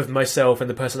of myself and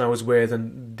the person I was with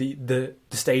and the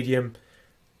stadium,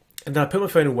 and then I put my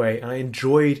phone away and I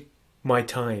enjoyed my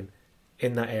time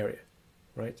in that area,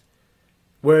 right?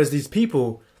 Whereas these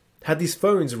people, had these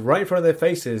phones right in front of their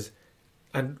faces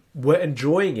and were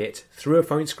enjoying it through a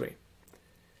phone screen.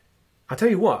 I tell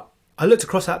you what, I looked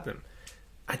across at them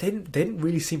and they didn't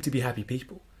really seem to be happy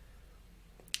people.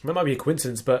 That might be a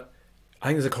coincidence, but I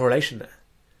think there's a correlation there,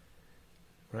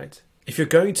 right? If you're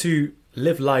going to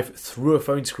live life through a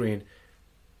phone screen,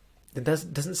 then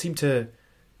that doesn't seem to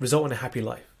result in a happy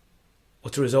life or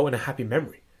to result in a happy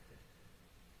memory,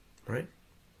 right?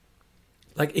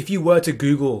 Like if you were to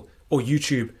Google or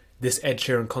YouTube this Ed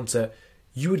Sheeran concert,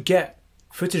 you would get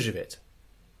footage of it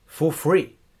for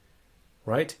free,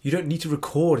 right? You don't need to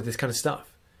record this kind of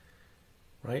stuff,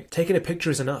 right? Taking a picture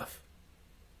is enough.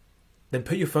 Then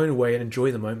put your phone away and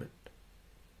enjoy the moment,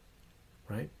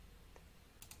 right?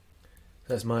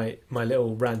 That's my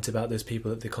little rant about those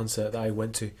people at the concert that I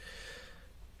went to.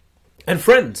 And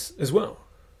friends as well,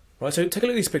 right? So take a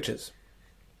look at these pictures.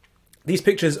 These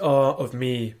pictures are of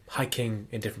me hiking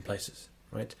in different places,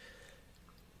 right?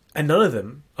 And none of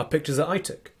them are pictures that I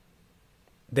took.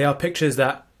 They are pictures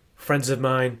that friends of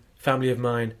mine, family of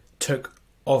mine took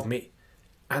of me.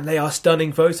 And they are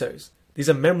stunning photos. These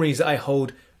are memories that I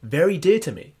hold very dear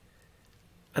to me.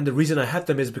 And the reason I had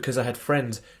them is because I had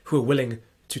friends who were willing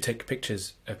to take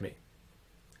pictures of me,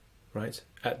 right?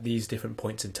 At these different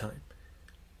points in time,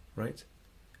 right?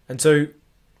 And so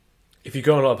if you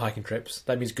go on a lot of hiking trips,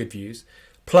 that means good views,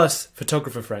 plus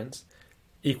photographer friends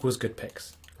equals good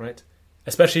pics, right?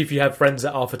 Especially if you have friends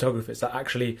that are photographers that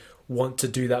actually want to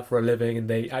do that for a living and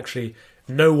they actually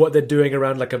know what they're doing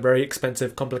around like a very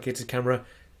expensive, complicated camera.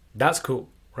 That's cool,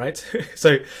 right?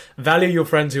 So value your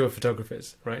friends who are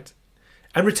photographers, right?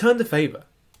 And return the favor,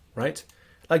 right?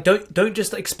 Like don't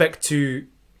just expect to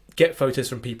get photos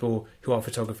from people who are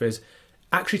photographers.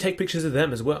 Actually take pictures of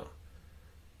them as well,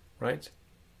 right?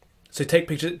 So take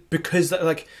pictures because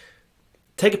like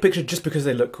take a picture just because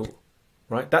they look cool,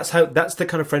 right? That's the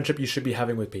kind of friendship you should be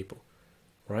having with people,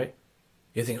 right?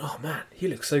 You think, oh man, he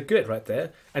looks so good right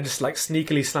there, and just like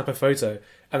sneakily snap a photo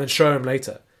and then show him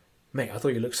later, mate. I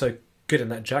thought you looked so good in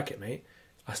that jacket, mate.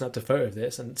 I snapped a photo of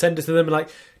this and send it to them and like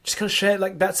just kind of share.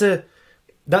 Like that's a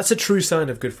true sign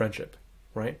of good friendship,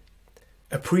 right?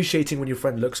 Appreciating when your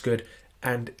friend looks good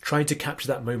and trying to capture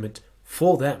that moment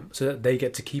for them so that they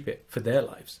get to keep it for their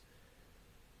lives,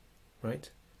 right?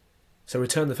 So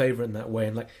return the favor in that way,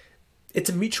 and like it's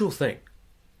a mutual thing.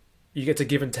 You get to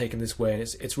give and take in this way, and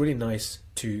it's really nice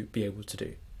to be able to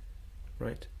do,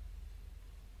 right?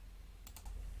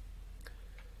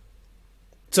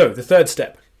 So the third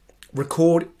step,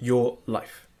 record your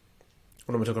life.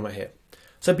 What am I talking about here?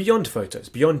 So beyond photos,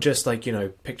 beyond just like, you know,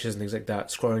 pictures and things like that,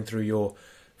 scrolling through your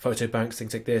photo banks,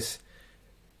 things like this,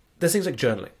 there's things like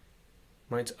journaling,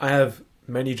 right? I have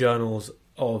many journals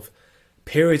of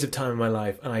periods of time in my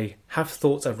life, and I have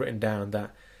thoughts I've written down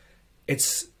that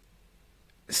it's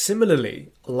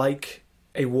similarly like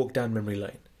a walk down memory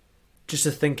lane, just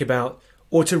to think about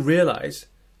or to realize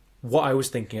what I was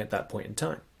thinking at that point in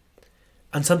time.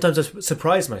 And sometimes I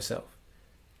surprise myself,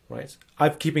 right?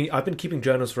 I've been keeping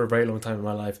journals for a very long time in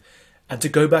my life, and to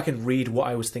go back and read what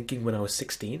I was thinking when I was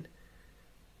 16,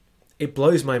 it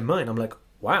blows my mind. I'm like,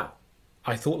 wow,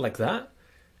 I thought like that?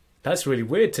 That's really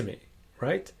weird to me,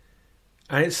 right?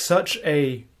 And it's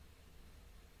a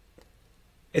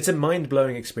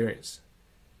mind-blowing experience,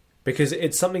 because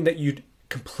it's something that you'd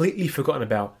completely forgotten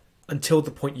about until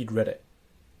the point you'd read it.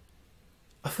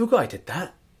 I forgot I did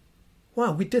that.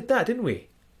 Wow, we did that, didn't we?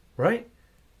 Right?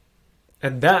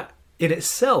 And that in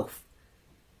itself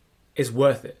is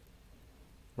worth it,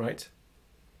 right?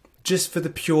 Just for the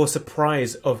pure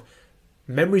surprise of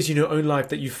memories in your own life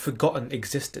that you've forgotten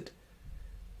existed.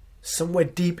 Somewhere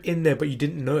deep in there, but you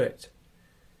didn't know it,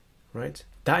 right?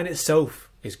 That in itself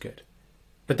is good.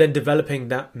 But then developing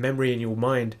that memory in your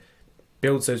mind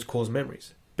builds those core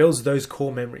memories,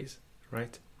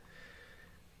 right?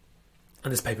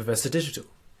 And this paper versus digital,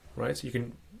 right? So you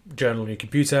can journal on your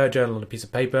computer, journal on a piece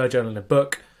of paper, journal in a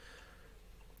book.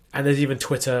 And there's even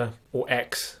Twitter or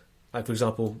X. Like, for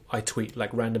example, I tweet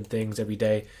like random things every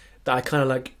day that I kind of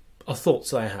like are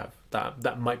thoughts that I have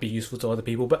that might be useful to other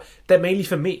people, but they're mainly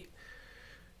for me,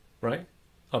 right?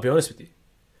 I'll be honest with you.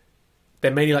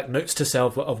 They're mainly like notes to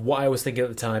self of what I was thinking at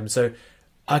the time. So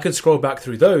I could scroll back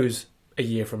through those a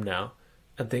year from now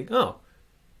and think, oh,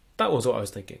 that was what I was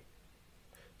thinking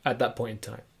at that point in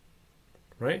time,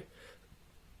 right?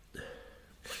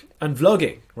 And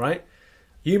vlogging, right?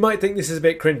 You might think this is a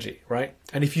bit cringy, right?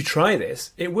 And if you try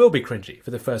this, it will be cringy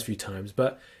for the first few times,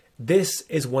 but this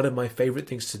is one of my favorite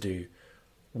things to do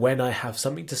when I have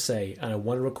something to say and I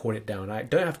want to record it down. I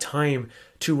don't have time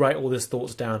to write all these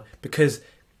thoughts down because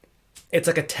it's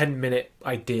like a 10-minute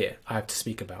idea I have to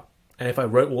speak about. And if I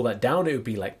wrote all that down, it would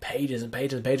be like pages and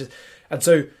pages and pages. And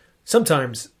so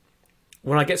sometimes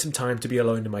when I get some time to be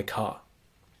alone in my car,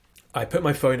 I put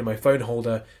my phone in my phone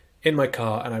holder in my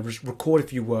car and I just record a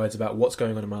few words about what's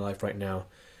going on in my life right now.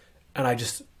 And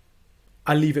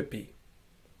I leave it be,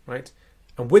 right?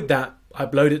 And with that, I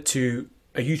upload it to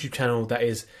a YouTube channel that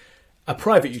is a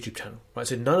private YouTube channel, right?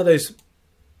 So none of those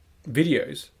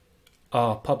videos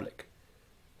are public,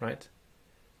 right?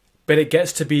 But it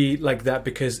gets to be like that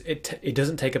because it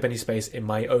doesn't take up any space in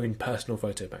my own personal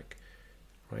photo bank,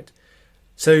 right?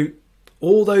 So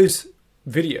all those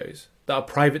videos that are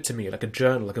private to me, like a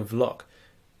journal, like a vlog,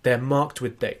 they're marked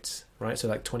with dates, right? So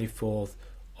like 24th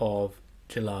of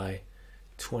July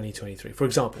 2023, for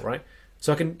example, right?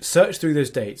 So I can search through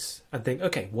those dates and think,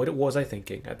 okay, what was I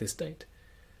thinking at this date?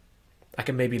 I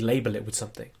can maybe label it with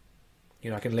something.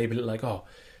 I can label it like, oh,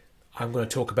 I'm going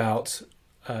to talk about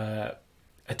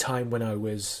a time when I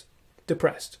was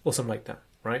depressed or something like that,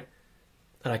 right?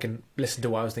 And I can listen to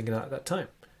what I was thinking at that time.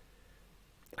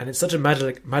 And it's such a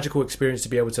magical experience to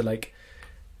be able to like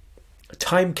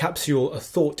time capsule a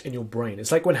thought in your brain.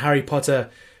 It's like when Harry Potter,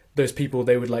 those people,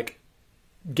 they would like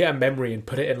get a memory and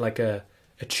put it in like a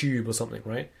tube or something,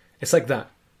 right? It's like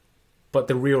that, but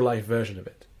the real life version of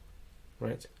it,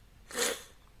 right?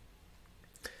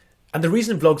 And the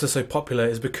reason vlogs are so popular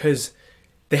is because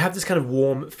they have this kind of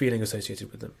warm feeling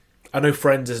associated with them. I know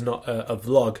Friends is not a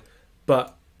vlog,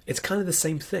 but it's kind of the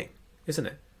same thing, isn't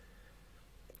it?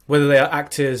 Whether they are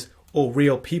actors or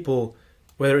real people,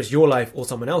 whether it's your life or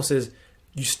someone else's,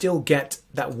 you still get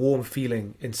that warm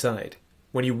feeling inside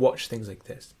when you watch things like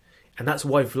this. And that's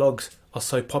why vlogs are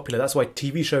so popular. That's why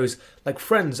TV shows like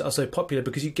Friends are so popular,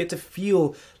 because you get to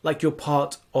feel like you're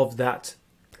part of that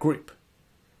group.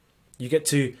 You get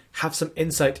to have some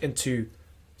insight into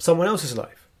someone else's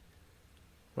life,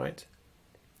 right?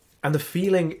 And the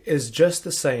feeling is just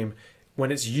the same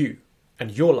when it's you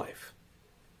and your life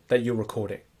that you're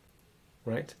recording,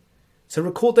 right? So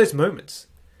record those moments,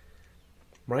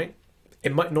 right?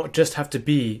 It might not just have to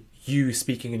be you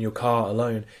speaking in your car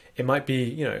alone. It might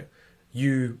be,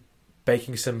 you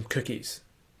baking some cookies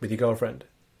with your girlfriend,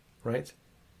 right?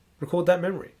 Record that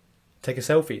memory. Take a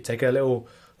selfie. Take a little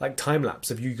time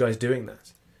lapse of you guys doing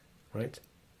that, right?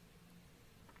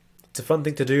 It's a fun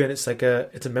thing to do, and it's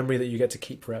it's a memory that you get to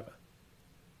keep forever,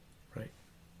 right?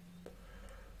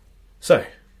 So,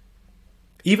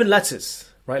 even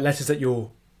letters, right? Letters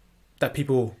that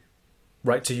people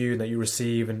write to you and that you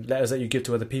receive, and letters that you give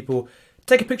to other people.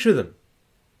 Take a picture of them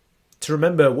to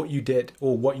remember what you did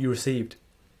or what you received,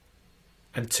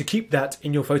 and to keep that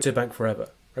in your photo bank forever,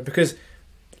 right? Because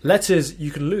letters you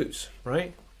can lose,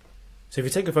 right? So if you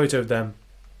take a photo of them,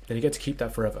 then you get to keep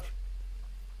that forever,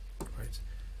 right?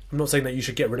 I'm not saying that you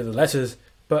should get rid of the letters,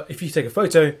 but if you take a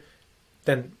photo,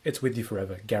 then it's with you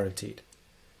forever, guaranteed,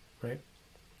 right?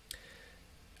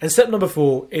 And step number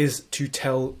 4 is to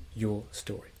tell your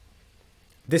story.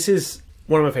 This is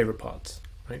one of my favorite parts,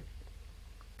 right?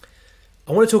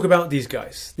 I want to talk about these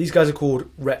guys. These guys are called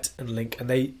Rhett and Link, and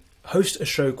they host a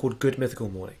show called Good Mythical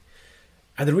Morning.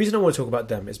 And the reason I want to talk about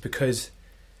them is because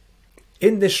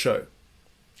in this show,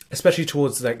 especially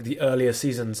towards the earlier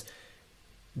seasons,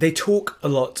 they talk a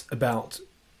lot about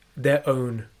their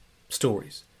own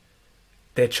stories,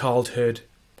 their childhood,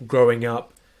 growing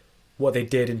up, what they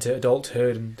did into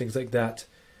adulthood and things like that.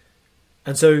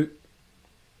 And so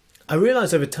I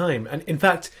realized over time, and in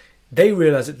fact, they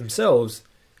realized it themselves,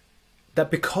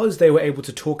 that because they were able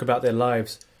to talk about their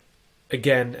lives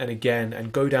again and again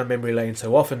and go down memory lane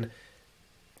so often,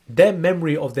 their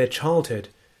memory of their childhood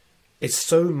is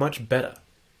so much better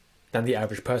than the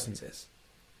average person's is,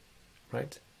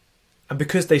 right? And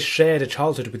because they shared a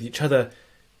childhood with each other,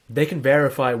 they can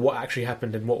verify what actually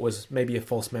happened and what was maybe a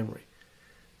false memory,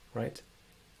 right?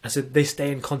 And so they stay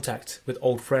in contact with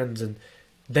old friends, and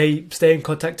they stay in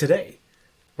contact today,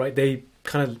 right? They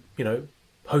kind of,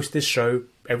 host this show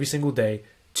every single day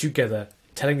together,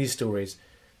 telling these stories.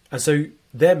 And so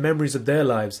their memories of their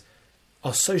lives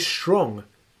are so strong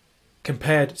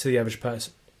compared to the average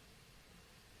person.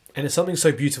 And it's something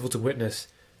so beautiful to witness,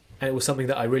 and it was something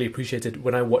that I really appreciated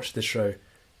when I watched this show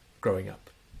growing up,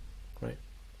 right?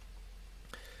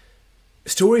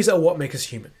 Stories are what make us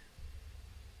human,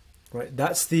 right?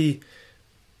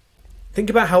 Think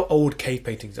about how old cave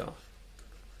paintings are.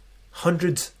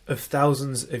 Hundreds of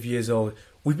thousands of years old.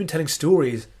 We've been telling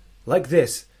stories like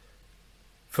this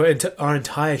for our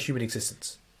entire human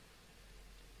existence.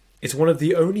 It's one of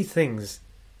the only things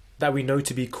that we know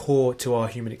to be core to our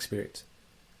human experience.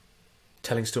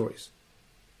 Telling stories,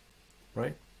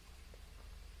 right?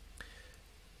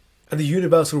 And the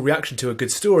universal reaction to a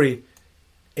good story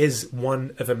is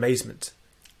one of amazement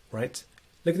right?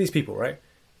 Look at these people, right?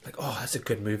 Like, oh, that's a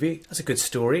good movie. That's a good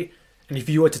story. And if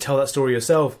you were to tell that story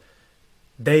yourself,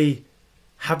 they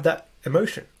have that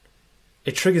emotion.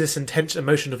 It triggers this intense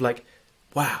emotion of like,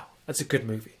 wow, that's a good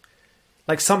movie.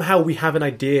 Like somehow we have an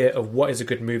idea of what is a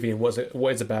good movie and what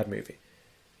is a bad movie.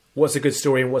 What's a good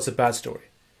story and what's a bad story.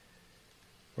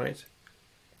 Right?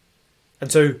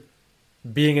 And so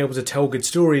being able to tell good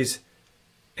stories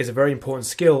is a very important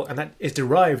skill, and that is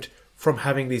derived from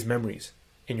having these memories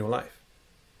in your life.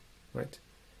 Right?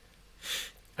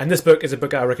 And this book is a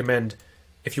book I recommend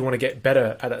if you want to get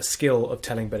better at that skill of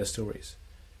telling better stories.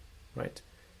 Right?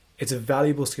 It's a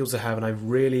valuable skill to have, and I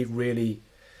really, really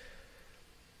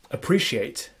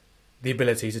appreciate the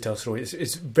ability to tell stories.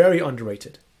 It's very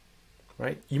underrated.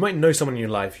 Right? You might know someone in your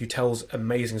life who tells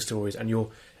amazing stories and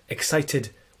you're excited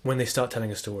when they start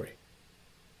telling a story.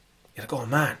 You're like, oh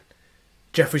man,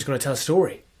 Jeffrey's going to tell a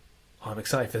story. Oh, I'm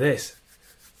excited for this.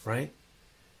 Right?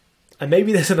 And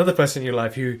maybe there's another person in your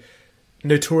life who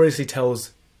notoriously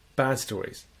tells bad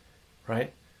stories.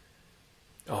 Right?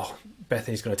 Oh,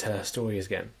 Bethany's going to tell her stories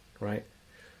again. Right?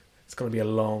 It's going to be a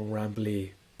long,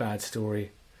 rambly, bad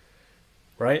story.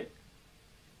 Right?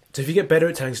 So if you get better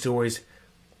at telling stories,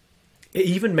 it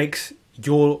even makes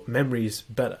your memories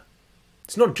better.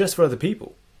 It's not just for other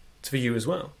people, it's for you as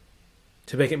well.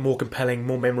 To make it more compelling,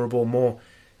 more memorable, more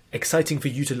exciting for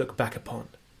you to look back upon.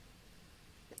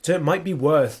 So it might be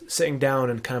worth sitting down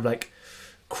and kind of like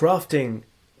crafting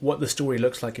what the story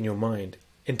looks like in your mind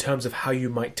in terms of how you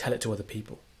might tell it to other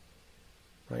people.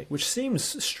 Right? Which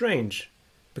seems strange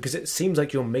because it seems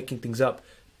like you're making things up,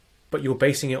 but you're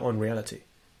basing it on reality.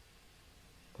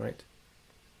 Right?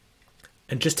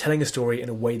 And just telling a story in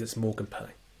a way that's more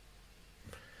compelling.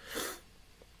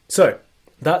 So,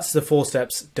 that's the 4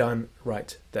 steps done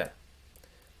right there.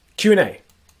 Q&A.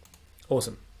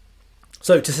 Awesome.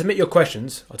 So, to submit your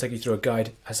questions, I'll take you through a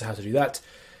guide as to how to do that.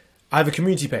 I have a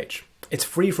community page. It's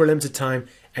free for a limited time,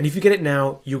 and if you get it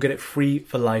now, you'll get it free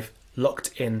for life,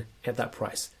 locked in at that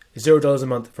price. $0 a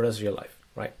month for the rest of your life,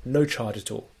 right? No charge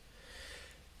at all.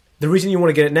 The reason you want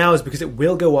to get it now is because it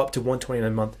will go up to $129 a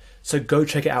month. So go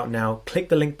check it out now. Click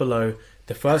the link below,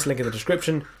 the first link in the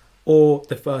description, or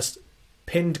the first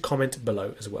pinned comment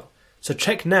below as well. So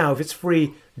check now. If it's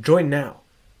free, join now.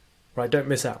 Right? Don't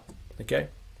miss out. Okay?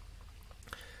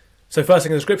 So first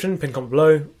link in the description, pinned comment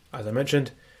below, as I mentioned.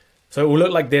 So it will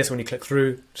look like this when you click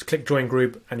through. Just click join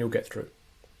group and you'll get through.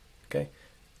 Okay?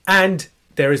 And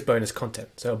there is bonus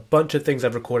content. So a bunch of things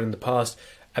I've recorded in the past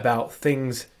about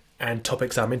things and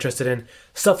topics I'm interested in.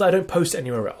 Stuff that I don't post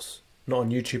anywhere else. Not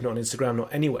on YouTube, not on Instagram,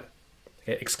 not anywhere.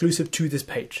 Okay, exclusive to this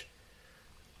page.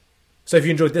 So if you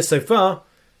enjoyed this so far,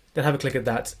 then have a click at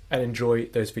that and enjoy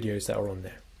those videos that are on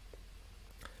there.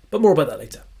 But more about that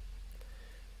later.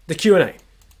 The Q&A.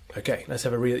 Okay, let's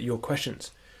have a read at your questions.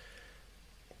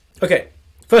 Okay,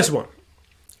 first one.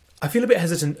 I feel a bit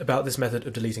hesitant about this method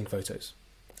of deleting photos.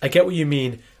 I get what you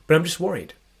mean, but I'm just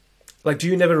worried. Like, do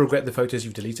you never regret the photos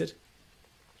you've deleted?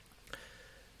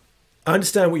 I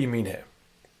understand what you mean here.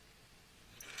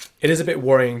 It is a bit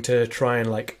worrying to try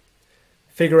and like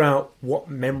figure out what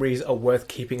memories are worth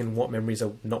keeping and what memories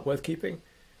are not worth keeping.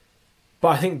 But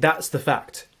I think that's the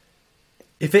fact.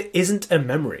 If it isn't a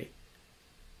memory,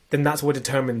 then that's what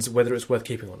determines whether it's worth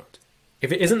keeping or not.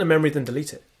 If it isn't a memory, then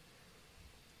delete it.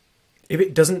 If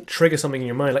it doesn't trigger something in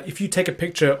your mind, like if you take a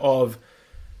picture of,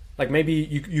 like maybe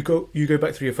you go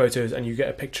back through your photos and you get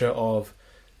a picture of,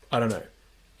 I don't know,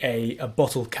 a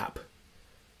bottle cap.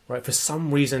 Right? For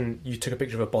some reason, you took a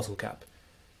picture of a bottle cap,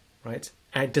 right?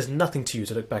 And it does nothing to you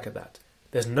to look back at that.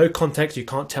 There's no context. You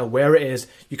can't tell where it is.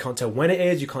 You can't tell when it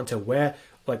is. You can't tell where,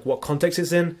 like what context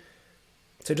it's in.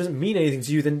 So it doesn't mean anything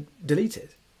to you, then delete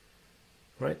it,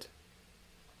 right?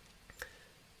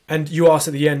 And you asked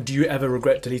at the end, do you ever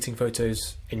regret deleting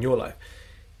photos in your life?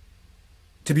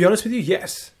 To be honest with you,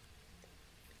 yes.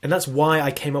 And that's why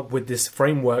I came up with this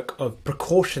framework of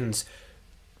precautions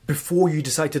before you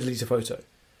decide to delete a photo.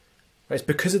 It's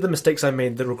because of the mistakes I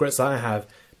made, the regrets that I have,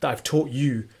 that I've taught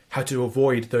you how to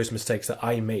avoid those mistakes that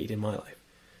I made in my life,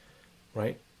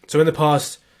 right? So in the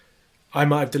past, I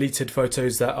might have deleted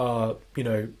photos that are, you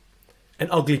know, an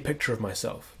ugly picture of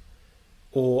myself,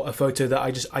 or a photo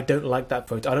that I don't like that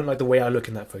photo. I don't like the way I look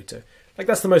in that photo. Like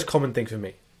that's the most common thing for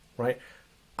me, right?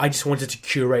 I just wanted to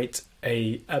curate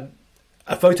a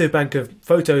photo bank of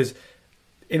photos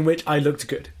in which I looked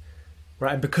good,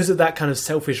 right? And because of that kind of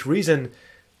selfish reason,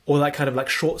 or that kind of like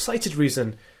short-sighted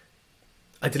reason,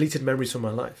 I deleted memories from my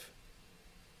life.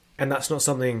 And that's not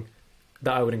something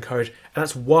that I would encourage. And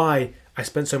that's why I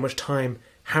spent so much time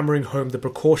hammering home the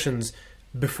precautions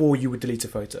before you would delete a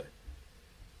photo.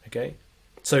 Okay?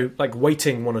 So like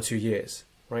waiting 1 or 2 years,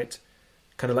 right?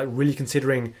 Kind of like really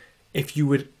considering if you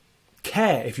would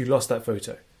care if you lost that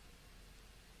photo,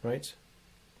 right?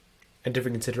 And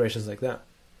different considerations like that.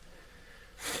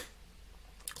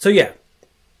 So yeah,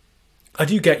 I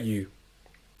do get you.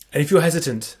 And if you're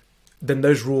hesitant, then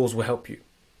those rules will help you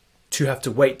to have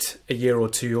to wait a year or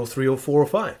 2 or 3 or 4 or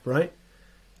 5, right?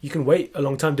 You can wait a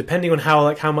long time depending on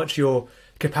how much your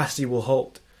capacity will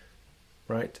hold,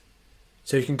 right?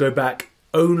 So you can go back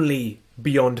only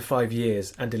beyond 5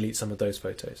 years and delete some of those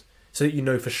photos so that you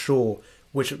know for sure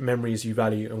which memories you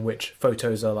value and which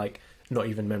photos are like not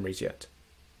even memories yet,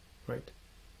 right?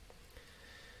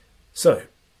 So,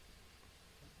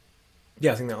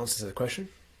 yeah, I think that answers the question.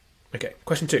 Okay,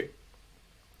 question 2.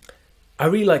 I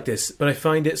really like this, but I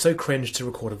find it so cringe to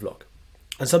record a vlog.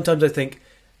 And sometimes I think,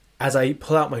 as I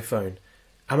pull out my phone,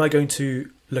 am I going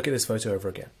to look at this photo over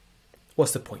again?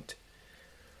 What's the point?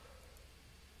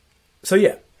 So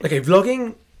yeah, okay,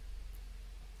 vlogging,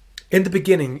 in the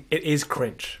beginning, it is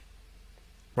cringe,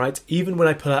 right? Even when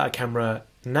I pull out a camera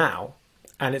now,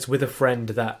 and it's with a friend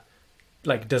that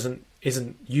like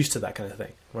isn't used to that kind of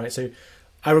thing, right? So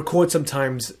I record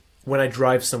sometimes when I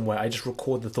drive somewhere. I just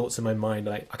record the thoughts in my mind.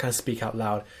 Like I kind of speak out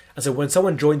loud. And so when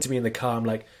someone joins me in the car, I'm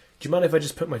like, do you mind if I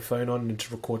just put my phone on and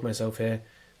just record myself here?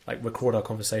 Like record our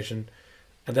conversation.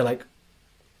 And they're like,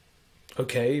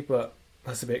 okay, but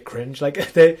that's a bit cringe.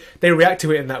 Like they react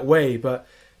to it in that way, but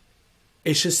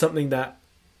it's just something that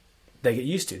they get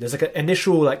used to. There's like an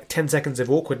initial like 10 seconds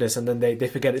of awkwardness and then they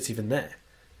forget it's even there.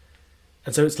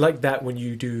 And so it's like that when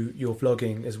you do your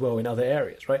vlogging as well in other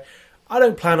areas, right? I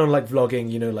don't plan on like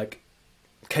vlogging, you know, like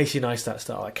Casey Neistat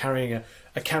style, like carrying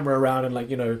a camera around and like,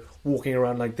 you know, walking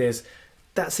around like this.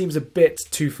 That seems a bit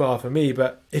too far for me,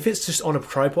 but if it's just on a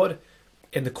tripod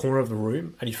in the corner of the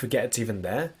room and you forget it's even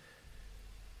there,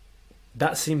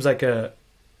 that seems like a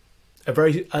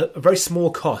very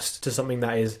small cost to something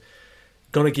that is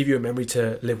going to give you a memory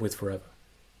to live with forever,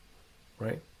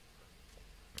 right?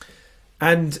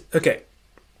 And okay,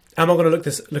 am I going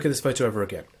to look at this photo over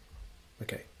again?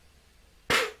 Okay.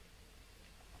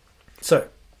 So,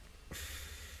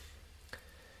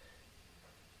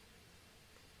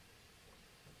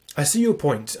 I see your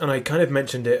point, and I kind of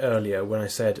mentioned it earlier when I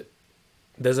said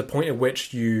there's a point at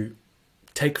which you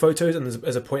take photos and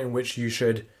there's a point in which you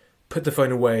should put the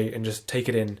phone away and just take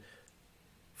it in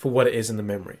for what it is in the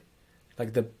memory.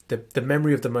 Like the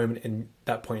memory of the moment in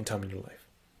that point in time in your life,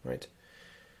 right?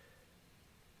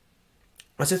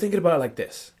 I was thinking about it like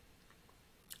this.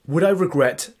 Would I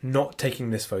regret not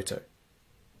taking this photo?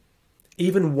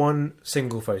 Even one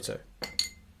single photo,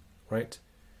 right?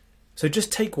 So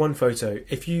just take one photo.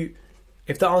 If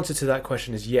the answer to that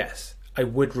question is yes, I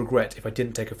would regret if I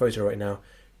didn't take a photo right now.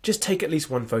 Just take at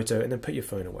least one photo and then put your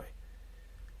phone away.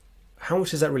 How much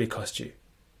does that really cost you?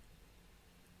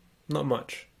 Not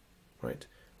much, right?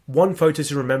 One photo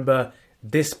to remember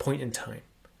this point in time,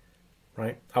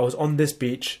 right? I was on this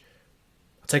beach.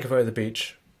 I'll take a photo of the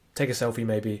beach, take a selfie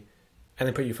maybe, and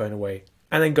then put your phone away,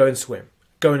 and then go and swim.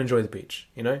 Go and enjoy the beach,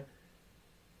 you know?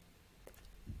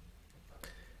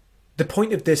 The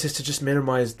point of this is to just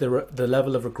minimize the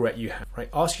level of regret you have, right?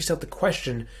 Ask yourself the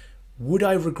question, would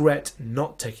I regret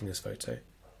not taking this photo?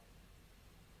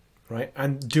 Right?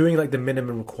 And doing like the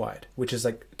minimum required, which is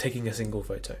like taking a single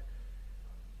photo.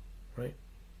 Right?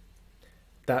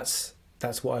 That's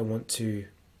what I want to...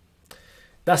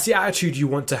 That's the attitude you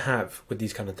want to have with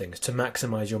these kind of things, to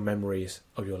maximize your memories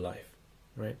of your life.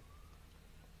 Right?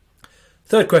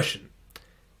 Third question.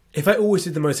 If I always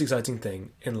did the most exciting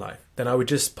thing in life, then I would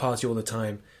just party all the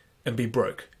time and be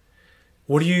broke.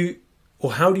 How do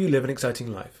you live an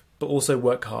exciting life, but also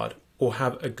work hard or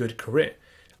have a good career?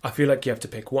 I feel like you have to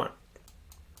pick one.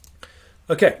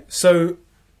 Okay, so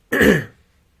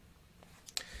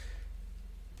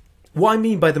what I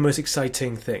mean by the most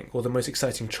exciting thing or the most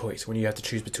exciting choice when you have to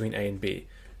choose between A and B,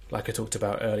 like I talked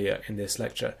about earlier in this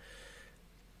lecture,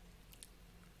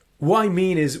 what I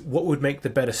mean is what would make the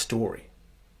better story.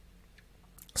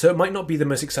 So it might not be the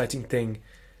most exciting thing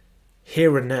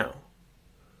here and now,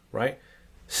 right?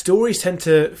 Stories tend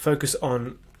to focus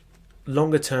on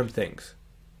longer term things,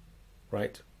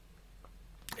 right?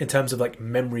 In terms of like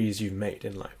memories you've made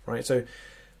in life, right? So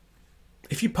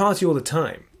if you party all the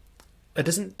time, it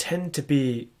doesn't tend to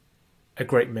be a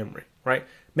great memory, right?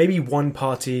 Maybe one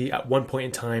party at one point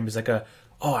in time is like oh,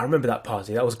 I remember that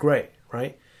party, that was great,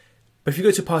 right? But if you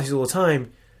go to parties all the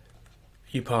time,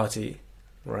 you party,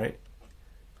 right?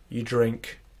 You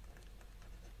drink,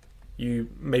 you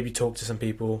maybe talk to some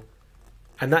people,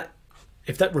 and that,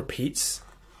 if that repeats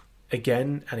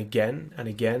again and again and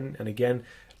again and again,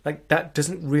 like that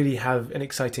doesn't really have an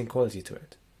exciting quality to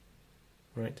it,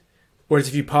 right? Whereas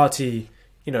if you party,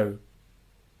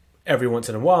 every once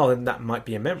in a while, then that might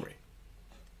be a memory.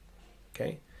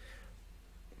 Okay?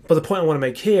 But the point I want to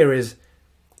make here is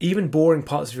even boring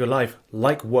parts of your life,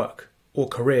 like work or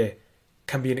career,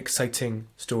 can be an exciting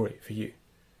story for you.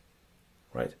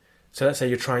 Right? So let's say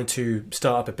you're trying to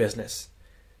start up a business,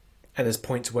 and there's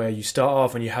points where you start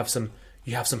off and you have some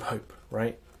hope,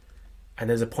 right? And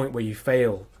there's a point where you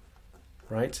fail,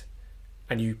 right?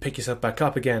 And you pick yourself back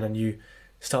up again, and you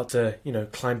start to,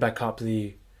 climb back up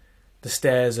the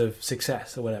stairs of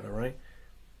success or whatever, right?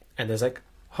 And there's like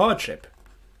hardship,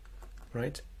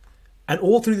 right? And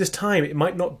all through this time, it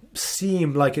might not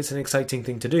seem like it's an exciting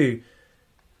thing to do,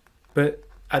 but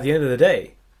at the end of the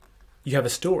day, you have a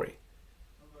story,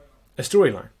 a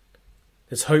storyline.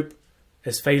 There's hope,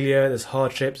 there's failure, there's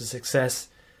hardships, there's success.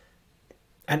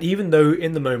 And even though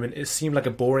in the moment it seemed like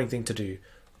a boring thing to do,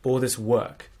 all this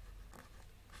work,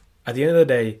 at the end of the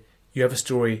day, you have a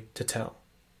story to tell.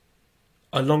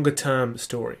 A longer term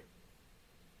story.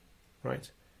 Right?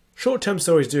 Short-term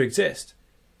stories do exist.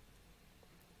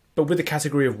 But with the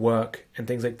category of work and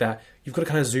things like that, you've got to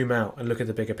kind of zoom out and look at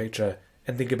the bigger picture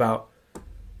and think about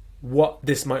what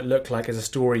this might look like as a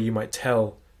story you might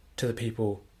tell to the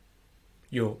people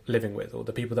you're living with or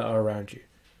the people that are around you.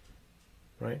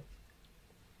 Right?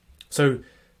 So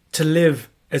to live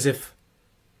for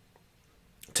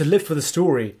the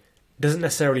story doesn't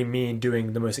necessarily mean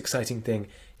doing the most exciting thing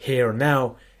here and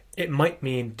now. It might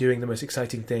mean doing the most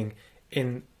exciting thing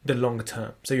in the longer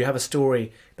term. So you have a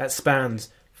story that spans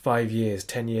 5 years,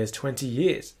 10 years, 20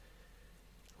 years,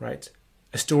 right?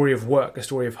 A story of work, a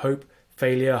story of hope,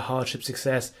 failure, hardship,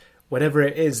 success, whatever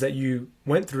it is that you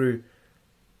went through,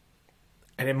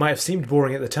 and it might have seemed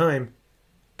boring at the time,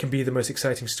 can be the most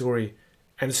exciting story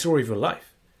and the story of your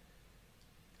life.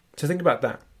 So think about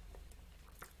that.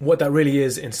 What that really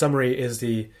is, in summary, is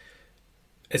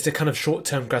it's the kind of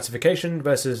short-term gratification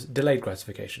versus delayed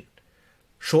gratification.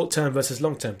 Short-term versus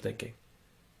long-term thinking.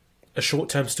 A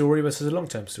short-term story versus a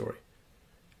long-term story.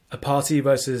 A party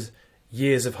versus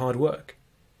years of hard work.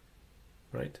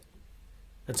 Right?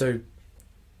 And so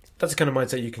that's the kind of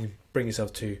mindset you can bring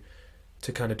yourself to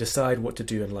kind of decide what to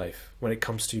do in life when it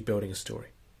comes to building a story.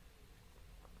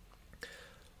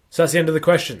 So that's the end of the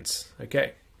questions.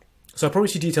 Okay. So I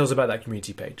promised you details about that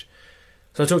community page.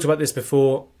 So I talked about this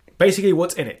before. Basically,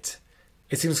 what's in it?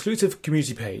 It's an exclusive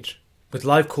community page with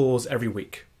live calls every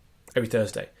week, every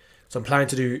Thursday. So I'm planning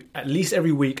to do at least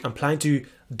every week. I'm planning to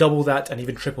double that and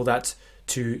even triple that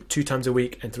to 2 times a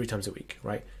week and 3 times a week,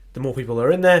 right? The more people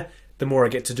are in there, the more I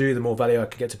get to do, the more value I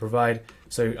can get to provide.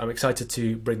 So I'm excited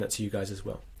to bring that to you guys as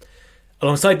well.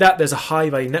 Alongside that, there's a high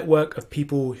value network of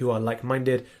people who are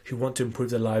like-minded, who want to improve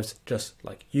their lives just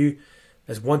like you.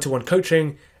 There's one-to-one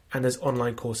coaching, and there's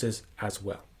online courses as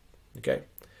well. Okay.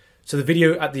 So the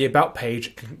video at the About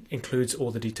page includes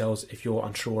all the details if you're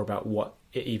unsure about what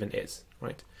it even is,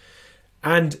 right?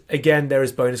 And again, there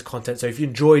is bonus content. So if you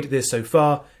enjoyed this so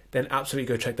far, then absolutely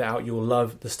go check that out. You will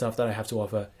love the stuff that I have to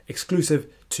offer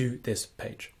exclusive to this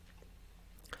page.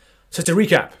 So to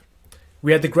recap,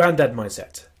 we had the granddad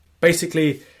mindset.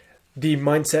 Basically, the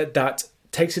mindset that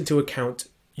takes into account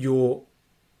your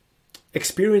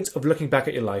experience of looking back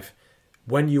at your life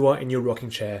when you are in your rocking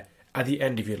chair at the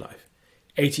end of your life.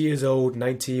 80 years old,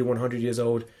 90, 100 years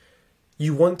old.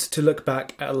 You want to look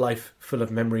back at a life full of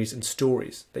memories and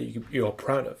stories that you are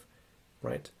proud of,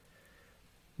 right?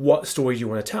 What story do you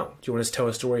want to tell? Do you want to tell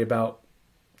a story about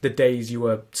the days you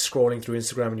were scrolling through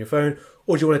Instagram on your phone?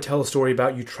 Or do you want to tell a story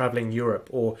about you traveling Europe,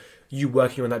 or you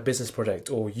working on that business project,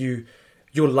 or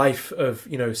your life of,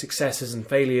 successes and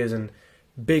failures and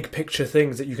big picture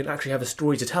things that you can actually have a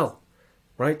story to tell,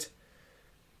 right?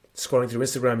 Scrolling through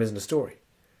Instagram isn't a story,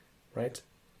 right?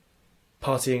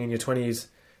 Partying in your 20s,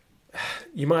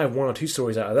 you might have 1 or 2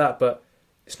 stories out of that, but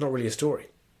it's not really a story,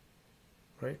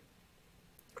 right?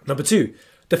 Number 2,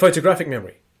 the photographic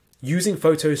memory. Using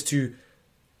photos to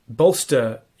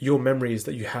bolster your memories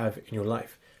that you have in your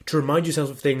life, to remind yourself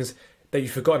of things that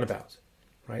you've forgotten about,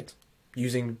 right?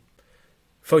 Using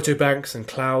photo banks and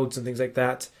clouds and things like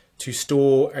that to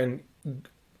store and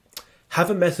have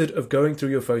a method of going through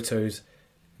your photos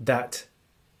that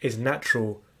is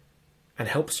natural and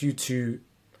helps you to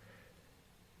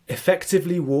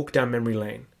effectively walk down memory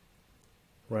lane,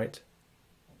 right?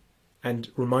 And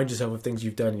remind yourself of things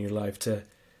you've done in your life to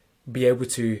be able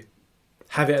to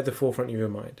have it at the forefront of your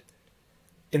mind.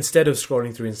 Instead of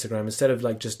scrolling through Instagram, instead of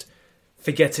just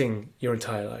forgetting your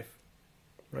entire life,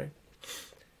 right?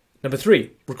 Number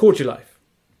 3, record your life.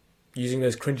 Using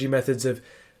those cringy methods of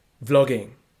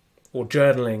vlogging or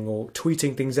journaling or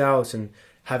tweeting things out and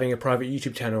having a private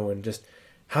YouTube channel and just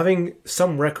having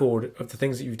some record of the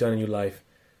things that you've done in your life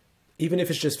even if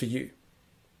it's just for you,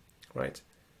 right?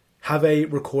 Have a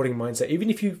recording mindset. Even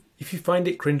if you find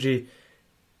it cringy,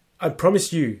 I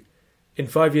promise you, in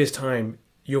 5 years' time,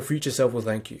 your future self will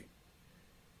thank you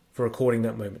for recording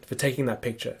that moment, for taking that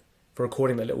picture, for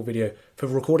recording that little video, for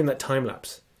recording that time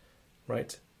lapse,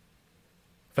 right?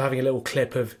 For having a little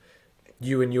clip of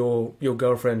you and your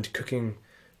girlfriend cooking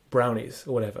brownies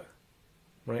or whatever,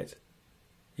 right?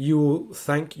 You will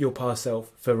thank your past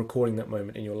self for recording that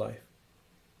moment in your life.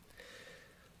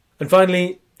 And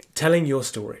finally, telling your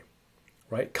story,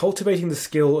 right? Cultivating the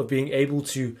skill of being able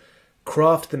to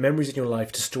craft the memories in your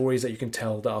life to stories that you can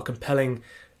tell that are compelling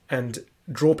and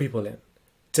draw people in.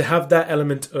 To have that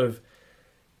element of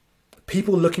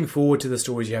people looking forward to the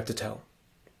stories you have to tell,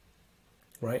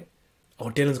 right? Oh,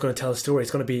 Dylan's going to tell a story.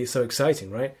 It's going to be so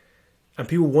exciting, right? And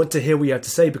people want to hear what you have to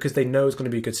say because they know it's going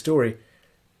to be a good story.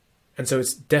 And so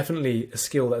it's definitely a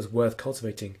skill that is worth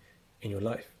cultivating in your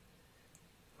life,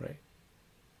 right?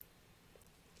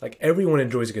 Like, everyone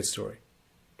enjoys a good story.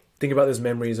 Think about those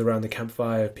memories around the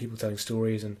campfire, people telling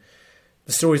stories, and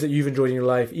the stories that you've enjoyed in your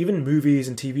life. Even movies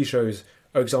and TV shows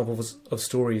are examples of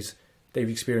stories that you've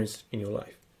experienced in your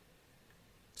life.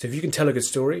 So if you can tell a good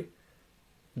story,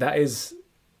 that is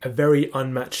a very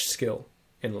unmatched skill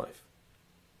in life.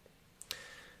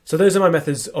 So those are my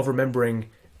methods of remembering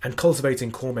and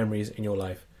cultivating core memories in your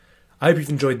life. I hope you've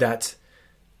enjoyed that.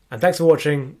 And thanks for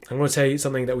watching. I'm going to tell you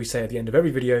something that we say at the end of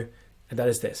every video, and that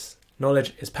is this: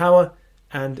 knowledge is power,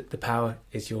 and the power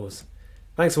is yours.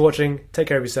 Thanks for watching. Take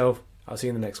care of yourself. I'll see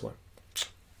you in the next one.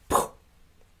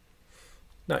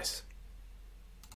 Nice.